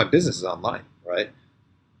half my business is online, right?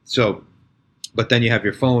 So, but then you have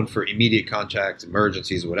your phone for immediate contacts,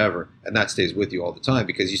 emergencies, whatever, and that stays with you all the time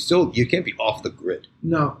because you can't be off the grid.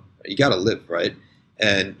 No. You got to live, right?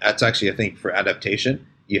 And that's actually, I think, for adaptation,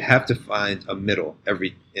 you have to find a middle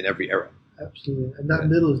in every era. Absolutely. And that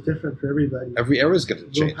middle is different for everybody. Every era is going to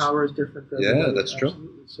change. Willpower is different for everybody. Yeah, that's true.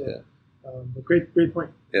 Absolutely. So, yeah. Great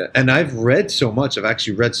point. Yeah, and I've read so much. I've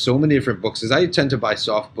actually read so many different books. Because I tend to buy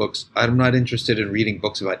soft books. I'm not interested in reading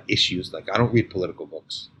books about issues. Like I don't read political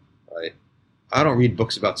books, right? I don't read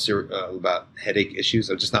books about headache issues.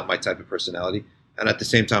 I'm just not my type of personality. And at the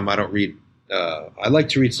same time, I don't read. I like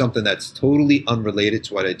to read something that's totally unrelated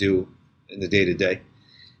to what I do in the day to day.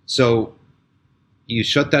 So you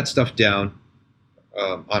shut that stuff down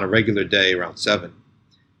on a regular day around 7.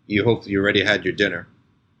 Hopefully you already had your dinner.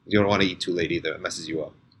 You don't want to eat too late either. It messes you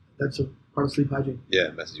up. That's a part of sleep hygiene. Yeah,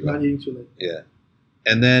 it messes you up. Not eating too late. Yeah.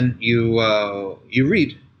 And then you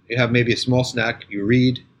read. You have maybe a small snack. You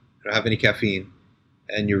read. You don't have any caffeine.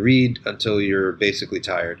 And you read until you're basically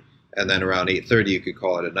tired. And then around 8:30 you could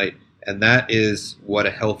call it a night. And that is what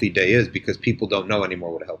a healthy day is because people don't know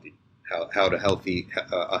anymore what a healthy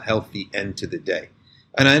end to the day.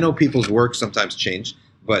 And I know people's work sometimes change,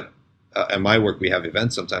 but at my work we have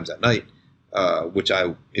events sometimes at night, which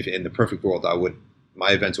if in the perfect world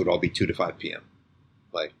my events would all be 2 to 5 p.m.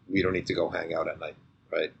 Like we don't need to go hang out at night,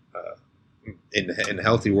 right? In a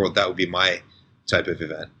healthy world that would be my type of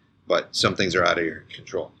event, but some things are out of your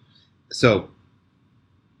control. So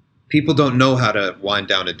people don't know how to wind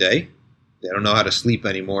down a day. They don't know how to sleep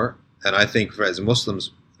anymore. And I think as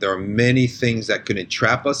Muslims, there are many things that could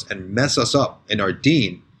entrap us and mess us up in our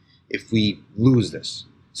deen if we lose this,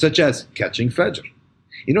 such as catching Fajr.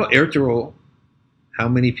 You know, Ertugrul, how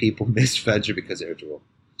many people miss Fajr because of Ertugrul?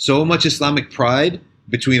 So much Islamic pride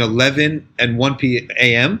between 11 and 1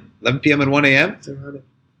 p.m., 11 p.m. and 1 a.m.,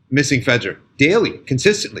 missing Fajr daily,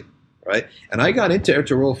 consistently. right? And I got into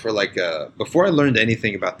Ertugrul for like before I learned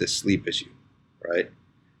anything about this sleep issue, right?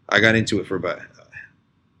 I got into it for about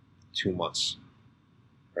 2 months,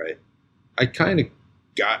 right? I kind of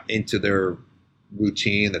got into their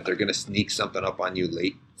routine that they're going to sneak something up on you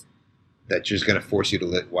late that just going to force you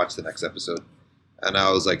to watch the next episode. And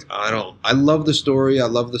I was like, I love the story, I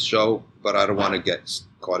love the show, but I don't want to get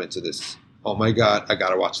caught into this. Oh my God, I got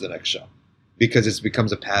to watch the next show. Because it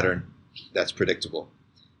becomes a pattern that's predictable.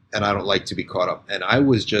 And I don't like to be caught up. And I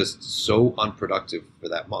was just so unproductive for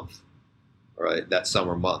that month, right? That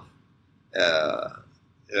summer month. I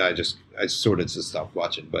sort of just stopped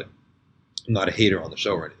watching, but I'm not a hater on the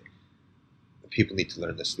show or anything. People need to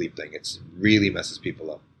learn the sleep thing. It really messes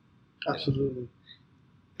people up. Absolutely.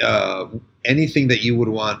 Anything that you would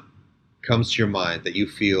want comes to your mind that you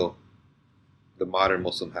feel the modern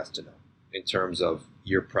Muslim has to know in terms of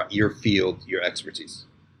your field, your expertise?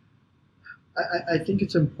 I think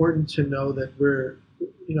it's important to know that we're,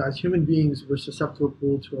 as human beings, we're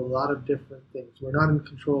susceptible to a lot of different things. We're not in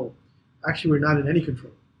control. Actually, we're not in any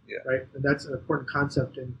control, right? And that's an important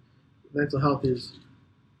concept in mental health, is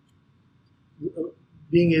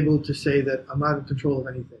being able to say that I'm not in control of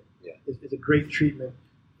anything. Is a great treatment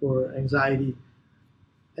for anxiety.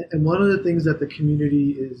 And one of the things that the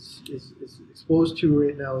community is exposed to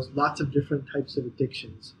right now is lots of different types of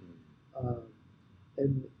addictions.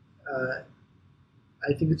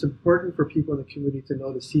 I think it's important for people in the community to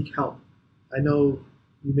know to seek help. I know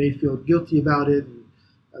you may feel guilty about it,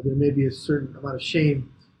 and there may be a certain amount of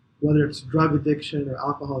shame, whether it's drug addiction or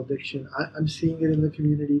alcohol addiction. I'm seeing it in the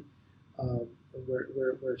community.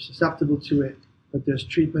 We're susceptible to it, but there's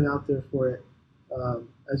treatment out there for it.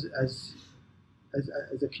 As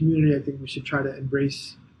a community, I think we should try to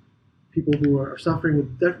embrace people who are suffering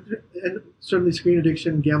with, and certainly screen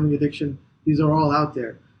addiction, gambling addiction. These are all out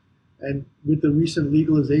there. And with the recent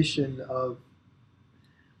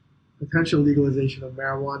potential legalization of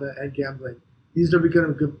marijuana and gambling, these are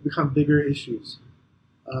going to become bigger issues.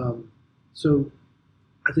 So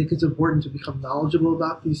I think it's important to become knowledgeable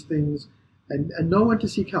about these things and know when to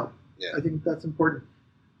seek help. I think that's important.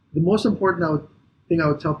 The most important thing I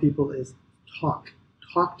would tell people is talk.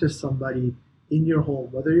 Talk to somebody in your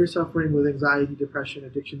home, whether you're suffering with anxiety, depression,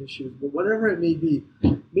 addiction issues, but whatever it may be.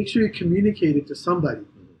 Make sure you communicate it to somebody,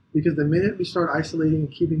 because the minute we start isolating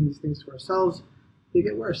and keeping these things to ourselves, they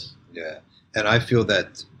get worse. Yeah, and I feel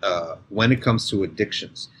that when it comes to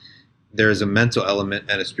addictions, there is a mental element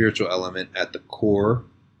and a spiritual element at the core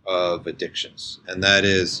of addictions, and that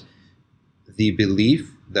is the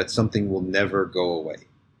belief that something will never go away,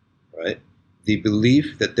 right? The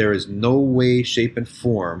belief that there is no way, shape, and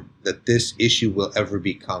form that this issue will ever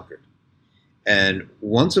be conquered. And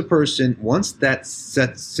once that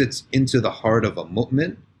sits into the heart of a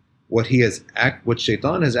mu'min, what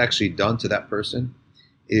shaitan has actually done to that person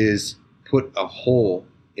is put a hole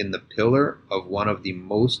in the pillar of one of the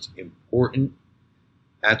most important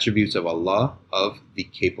attributes of Allah, of the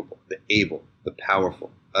capable, the able, the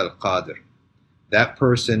powerful, al-qadir. That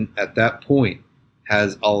person at that point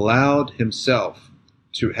has allowed himself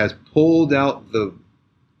has pulled out the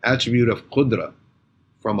attribute of qudra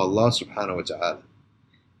from Allah subhanahu wa ta'ala.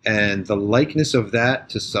 And the likeness of that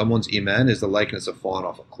to someone's iman is the likeness of falling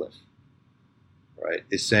off a cliff, right?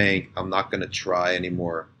 Is saying, I'm not going to try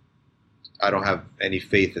anymore. I don't have any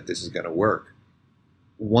faith that this is going to work.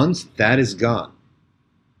 Once that is gone,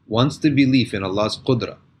 once the belief in Allah's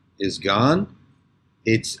qudra is gone,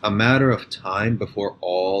 it's a matter of time before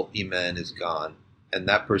all iman is gone. And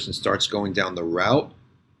that person starts going down the route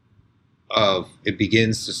of, it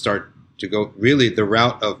begins to start to go, really the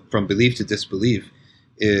route of from belief to disbelief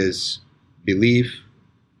is belief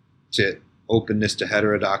to openness to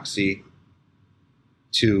heterodoxy,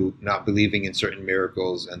 to not believing in certain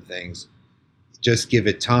miracles and things. Just give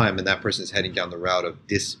it time, and that person is heading down the route of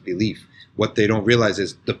disbelief. What they don't realize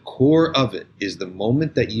is the core of it is the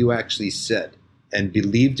moment that you actually said and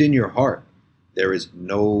believed in your heart, there is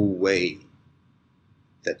no way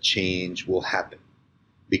that change will happen,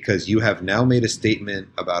 because you have now made a statement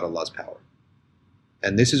about Allah's power.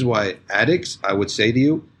 And this is why addicts, I would say to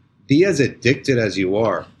you, be as addicted as you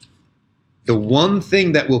are. The one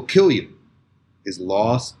thing that will kill you is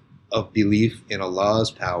loss of belief in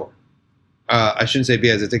Allah's power. I shouldn't say be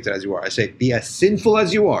as addicted as you are. I say be as sinful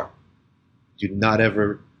as you are. Do not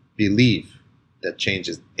ever believe that change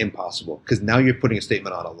is impossible, because now you're putting a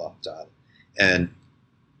statement on Allah Ta'ala. And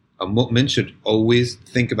a mu'min should always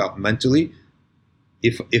think about mentally,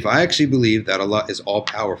 if I actually believe that Allah is all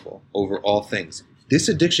powerful over all things, this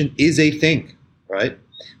addiction is a thing, right?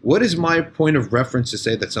 What is my point of reference to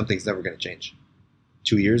say that something's never going to change?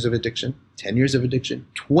 2 years of addiction, 10 years of addiction,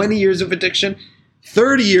 20 years of addiction,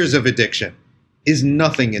 30 years of addiction is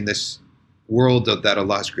nothing in this world that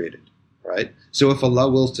Allah has created, right? So if Allah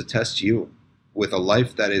wills to test you with a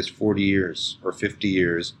life that is 40 years or 50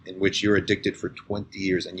 years in which you're addicted for 20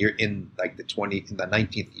 years and you're in like the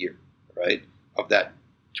 19th year, right, of that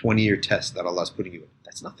 20-year test that Allah's putting you in,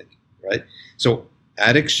 that's nothing, right? So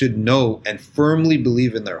addicts should know and firmly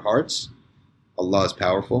believe in their hearts Allah is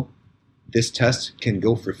powerful. This test can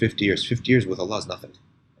go for 50 years. 50 years with Allah is nothing,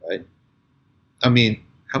 right? I mean,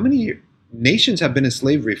 how many nations have been in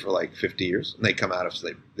slavery for like 50 years and they come out of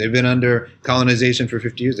slavery? They've been under colonization for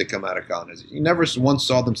 50 years, they come out of colonization. You never once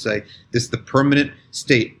saw them say, this the permanent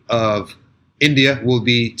state of India will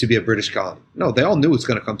be to be a British colony. No, they all knew it's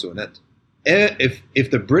going to come to an end. If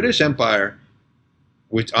the British Empire,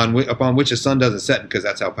 upon which the sun doesn't set because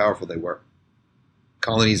that's how powerful they were,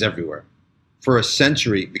 colonies everywhere, for a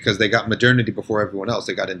century, because they got modernity before everyone else,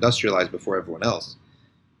 they got industrialized before everyone else,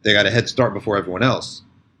 they got a head start before everyone else,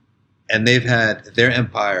 and they've had their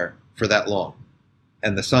empire for that long,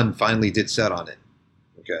 and the sun finally did set on it,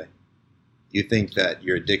 okay? You think that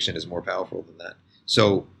your addiction is more powerful than that.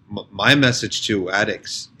 So my message to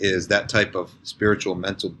addicts is that type of spiritual,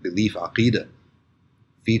 mental belief, aqidah,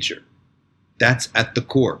 feature. That's at the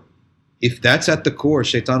core. If that's at the core,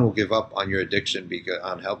 shaitan will give up on your addiction,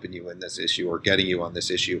 on helping you in this issue or getting you on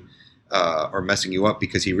this issue or messing you up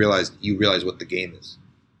because you realize what the game is.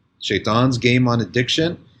 Shaitan's game on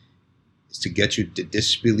addiction is to get you to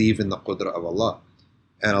disbelieve in the qudra of Allah.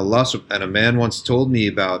 And a man once told me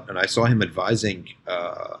about, and I saw him advising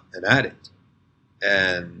an addict.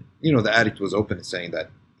 And, the addict was open to saying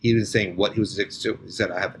that. He was saying what he was addicted to. He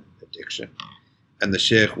said, I have an addiction. And the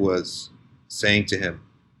sheikh was saying to him,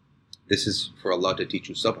 this is for Allah to teach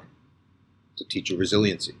you sabr, to teach you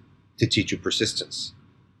resiliency, to teach you persistence,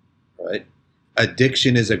 right?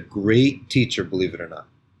 Addiction is a great teacher, believe it or not.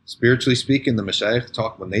 Spiritually speaking, the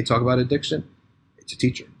mashayikh when they talk about addiction, it's a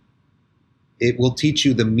teacher. It will teach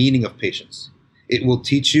you the meaning of patience. It will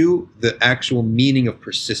teach you the actual meaning of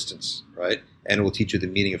persistence, right? And it will teach you the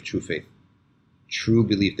meaning of true faith, true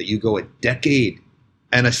belief, that you go a decade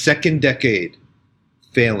and a second decade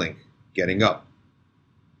failing, getting up.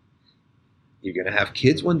 You're going to have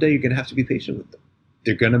kids one day, you're going to have to be patient with them.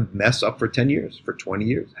 They're going to mess up for 10 years, for 20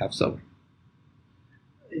 years, have sabr.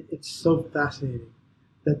 It's so fascinating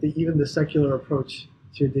that even the secular approach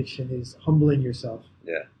to addiction is humbling yourself.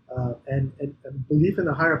 Yeah. And belief in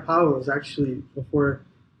the higher power was actually, before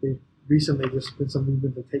recently there's been some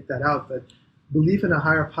movement to take that out, but belief in a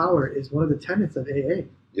higher power is one of the tenets of AA.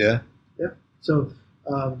 Yeah. Yeah. So,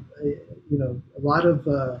 a lot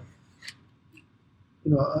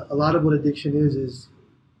of what addiction is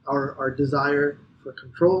our desire for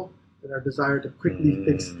control and our desire to quickly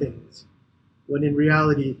fix things, when in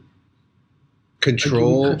reality,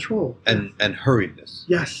 control and hurriedness.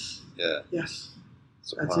 Yes. Yeah. Yes.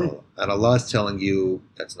 That's it. And Allah is telling you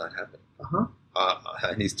that's not happening.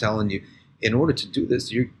 And He's telling you, in order to do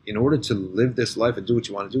this, in order to live this life and do what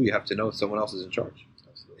you want to do, you have to know someone else is in charge.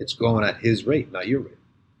 Absolutely. It's going at His rate, not your rate.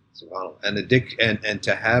 And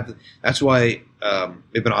to have, that's why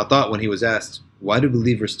Ibn Atta, when he was asked, why do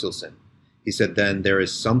believers still sin? He said, then there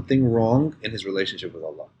is something wrong in his relationship with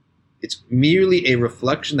Allah. It's merely a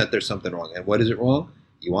reflection that there's something wrong. And what is it wrong?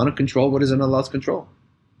 You want to control what is in Allah's control.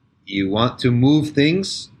 You want to move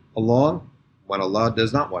things along when Allah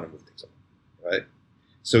does not want to move things along, right?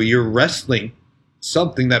 So you're wrestling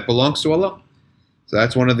something that belongs to Allah. So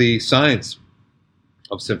that's one of the signs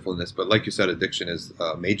of sinfulness. But like you said, addiction is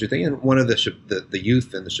a major thing. And one of the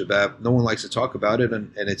youth and the shabab, no one likes to talk about it.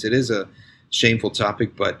 And it is a shameful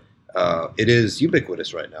topic, but it is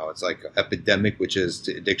ubiquitous right now. It's like an epidemic, which is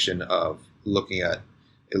the addiction of looking at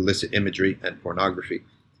illicit imagery and pornography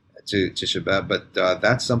to shabab. But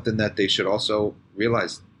that's something that they should also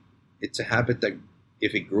realize. It's a habit that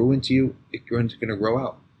if it grew into you, it's going to grow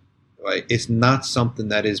out. Right? It's not something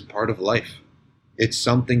that is part of life. It's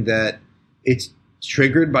something that it's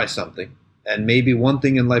triggered by something. And maybe one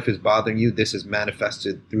thing in life is bothering you. This is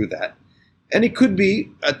manifested through that. And it could be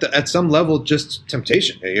at some level just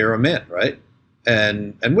temptation. You're a man, right?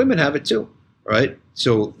 And women have it too, right?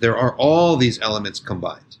 So there are all these elements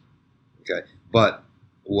combined. Okay, but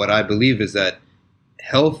what I believe is that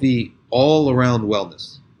healthy all-around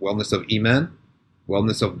wellness of iman,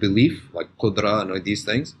 wellness of belief, like qudra and these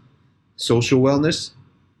things, social wellness,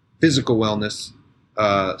 physical wellness,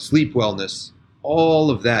 sleep wellness, all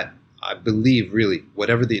of that, I believe really,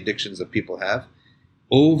 whatever the addictions that people have,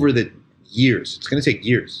 over the years, it's going to take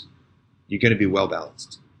years, you're going to be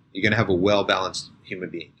well-balanced. You're going to have a well-balanced human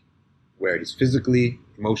being, where he's physically,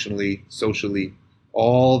 emotionally, socially,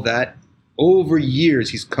 All that, over years,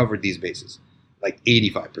 he's covered these bases, like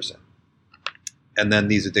 85%. And then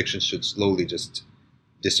these addictions should slowly just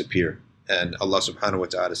disappear. And Allah subhanahu wa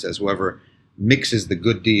ta'ala says, whoever mixes the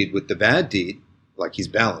good deed with the bad deed, like he's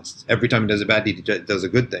balanced. Every time he does a bad deed, he does a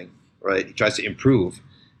good thing, right? He tries to improve,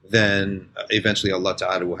 then eventually Allah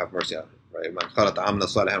ta'ala will have mercy on him, right?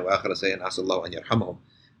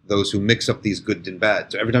 Those who mix up these good and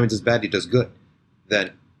bad. So every time he does bad, he does good.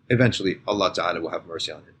 Then eventually Allah ta'ala will have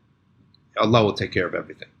mercy on him. Allah will take care of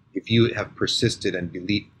everything. If you have persisted and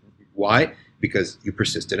believed. Why? Because you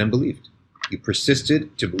persisted and believed. You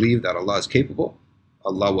persisted to believe that Allah is capable.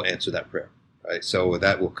 Allah will answer that prayer. Right? So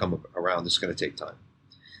that will come around. It's going to take time.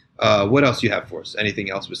 What else do you have for us? Anything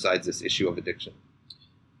else besides this issue of addiction?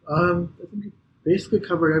 I think you basically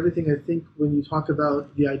covered everything. I think when you talk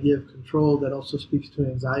about the idea of control, that also speaks to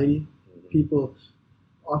anxiety.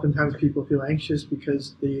 Oftentimes people feel anxious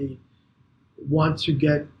because they want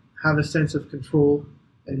to have a sense of control,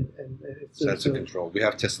 and sense of control. We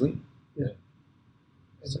have taslim. Yeah.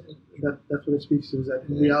 That's what it speaks to, is that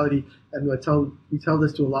in reality, and we tell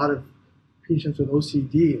this to a lot of patients with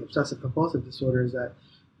OCD, obsessive compulsive disorder, is that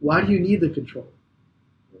why do you need the control?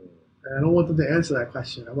 And I don't want them to answer that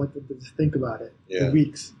question. I want them to just think about it for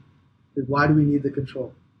weeks. Why do we need the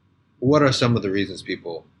control? What are some of the reasons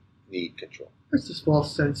people need control? It's this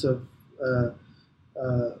false sense of,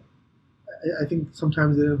 I think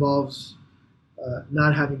sometimes it involves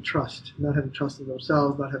not having trust in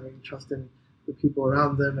themselves, not having trust in the people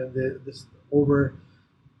around them, and this over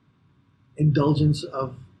indulgence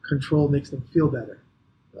of control makes them feel better.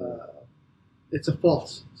 It's a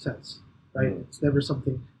false sense, right? It's never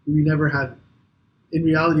something we never have. In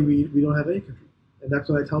reality, we don't have any control, and that's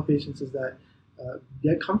what I tell patients, is that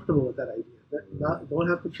get comfortable with that idea. Don't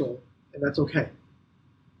have control, and that's okay.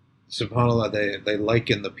 SubhanAllah, they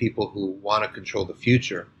liken the people who want to control the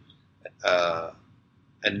future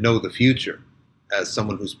and know the future as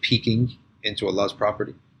someone who's peeking into Allah's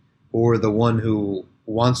property, or the one who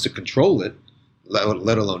wants to control it, let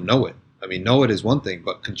alone know it. I mean, know it is one thing,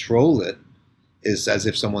 but control it is as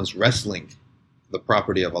if someone's wrestling the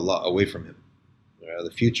property of Allah away from him. The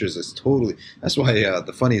futures is totally. That's why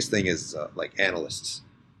the funniest thing is like analysts.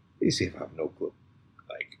 You see, if I have no clue.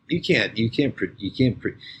 Like you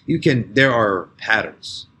can. There are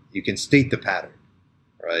patterns. You can state the pattern,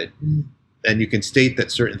 right? And you can state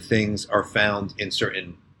that certain things are found in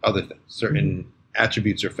certain other things. Certain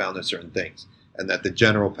attributes are found in certain things, and that the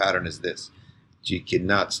general pattern is this. You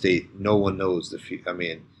cannot state. No one knows the future. I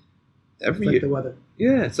mean, every it's like year, the weather.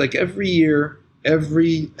 Yeah, it's like every year,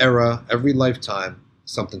 every era, every lifetime,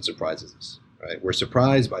 something surprises us. Right? We're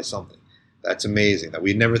surprised by something. That's amazing. That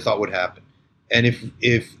we never thought would happen. And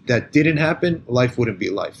if that didn't happen, life wouldn't be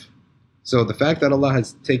life. So the fact that Allah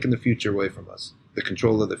has taken the future away from us, the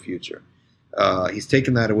control of the future, He's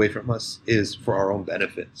taken that away from us, is for our own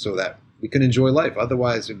benefit, so that we can enjoy life.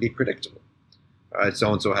 Otherwise, it would be predictable. All right,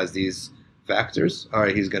 so-and-so has these factors. All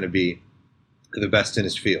right, he's going to be the best in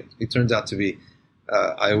his field. He turns out to be,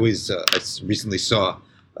 I recently saw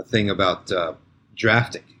a thing about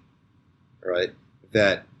drafting, right?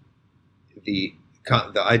 That the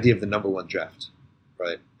idea of the number one draft,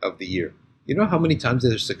 right, of the year. You know how many times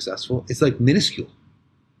they're successful? It's like minuscule.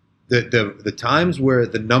 The times where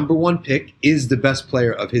the number one pick is the best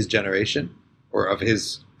player of his generation, or of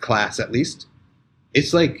his class at least,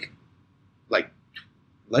 it's like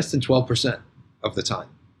less than 12% of the time,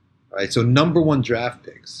 right? So number one draft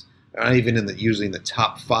picks are not even usually in the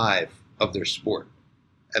top 5 of their sport,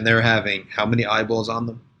 and they're having how many eyeballs on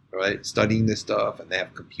them, right? Studying this stuff, and they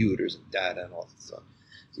have computers and data and all that stuff.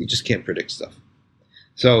 So you just can't predict stuff.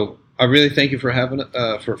 So I really thank you for having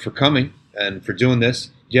for coming and for doing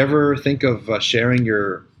this. Do you ever think of sharing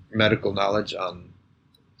your medical knowledge on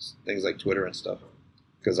things like Twitter and stuff?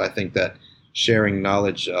 Because I think that sharing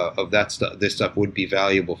knowledge of this stuff would be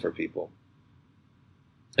valuable for people.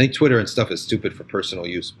 I think Twitter and stuff is stupid for personal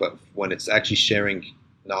use, but when it's actually sharing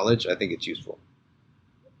knowledge, I think it's useful.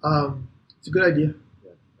 It's a good idea.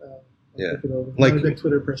 Yeah, I'm not a big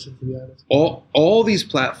Twitter person, to be honest. All these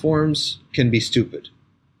platforms can be stupid,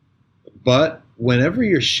 but whenever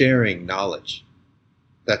you're sharing knowledge,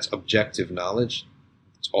 that's objective knowledge,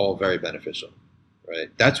 it's all very beneficial, right?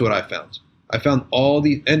 That's what I found. I found all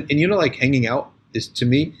these, and you know, like hanging out is, to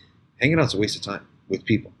me, hanging out is a waste of time with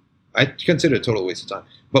people. I consider it a total waste of time.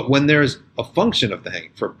 But when there's a function of the hang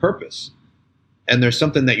for a purpose, and there's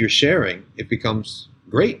something that you're sharing, it becomes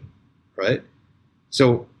great, right?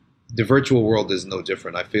 So the virtual world is no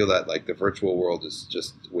different. I feel that like the virtual world is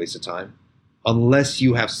just a waste of time, unless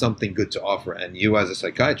you have something good to offer. And you, as a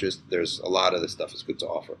psychiatrist, there's a lot of this stuff is good to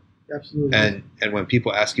offer, Absolutely. And when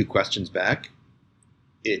people ask you questions back,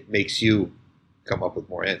 it makes you come up with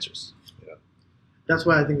more answers. That's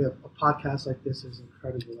why I think a podcast like this is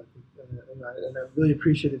incredible. I think, and I really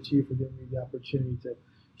appreciate it to you for giving me the opportunity to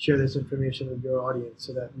share this information with your audience,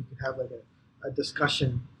 so that we can have like a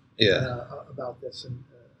discussion about this, and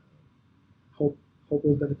hope it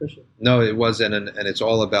was beneficial. No, it was, and it's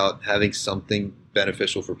all about having something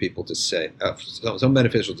beneficial for people to say, something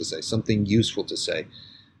beneficial to say, something useful to say.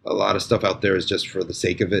 A lot of stuff out there is just for the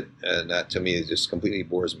sake of it, and that to me just completely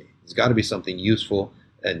bores me. There's got to be something useful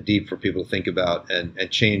and deep for people to think about and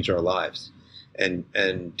change our lives. And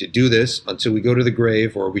to do this until we go to the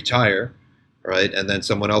grave or retire, right? And then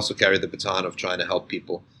someone else will carry the baton of trying to help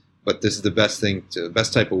people. But this is the best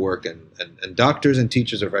type of work. And doctors and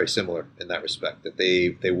teachers are very similar in that respect, that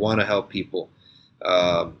they want to help people.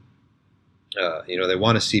 They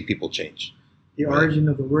want to see people change. The origin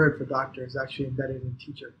of the word for doctor is actually embedded in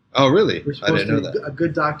teacher. Oh, really? I didn't know that. A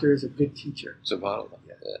good doctor is a good teacher. SubhanAllah.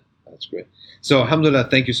 Yeah, that's great. So, alhamdulillah,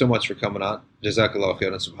 thank you so much for coming on. Jazakallahu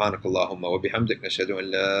khairan. Subhanakallahumma wa bihamdik. Nashhadu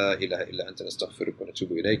an la ilaha illa anta nastaghfiruka wa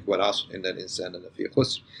natubu ilayk. Wal 'asr innal insana lafi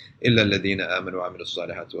khusr illa alladhina amanu wa 'amilus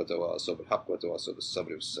salihati wa tawasaw bil haqq wa tawasaw bis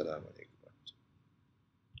sabri. Wassalamu alaykum.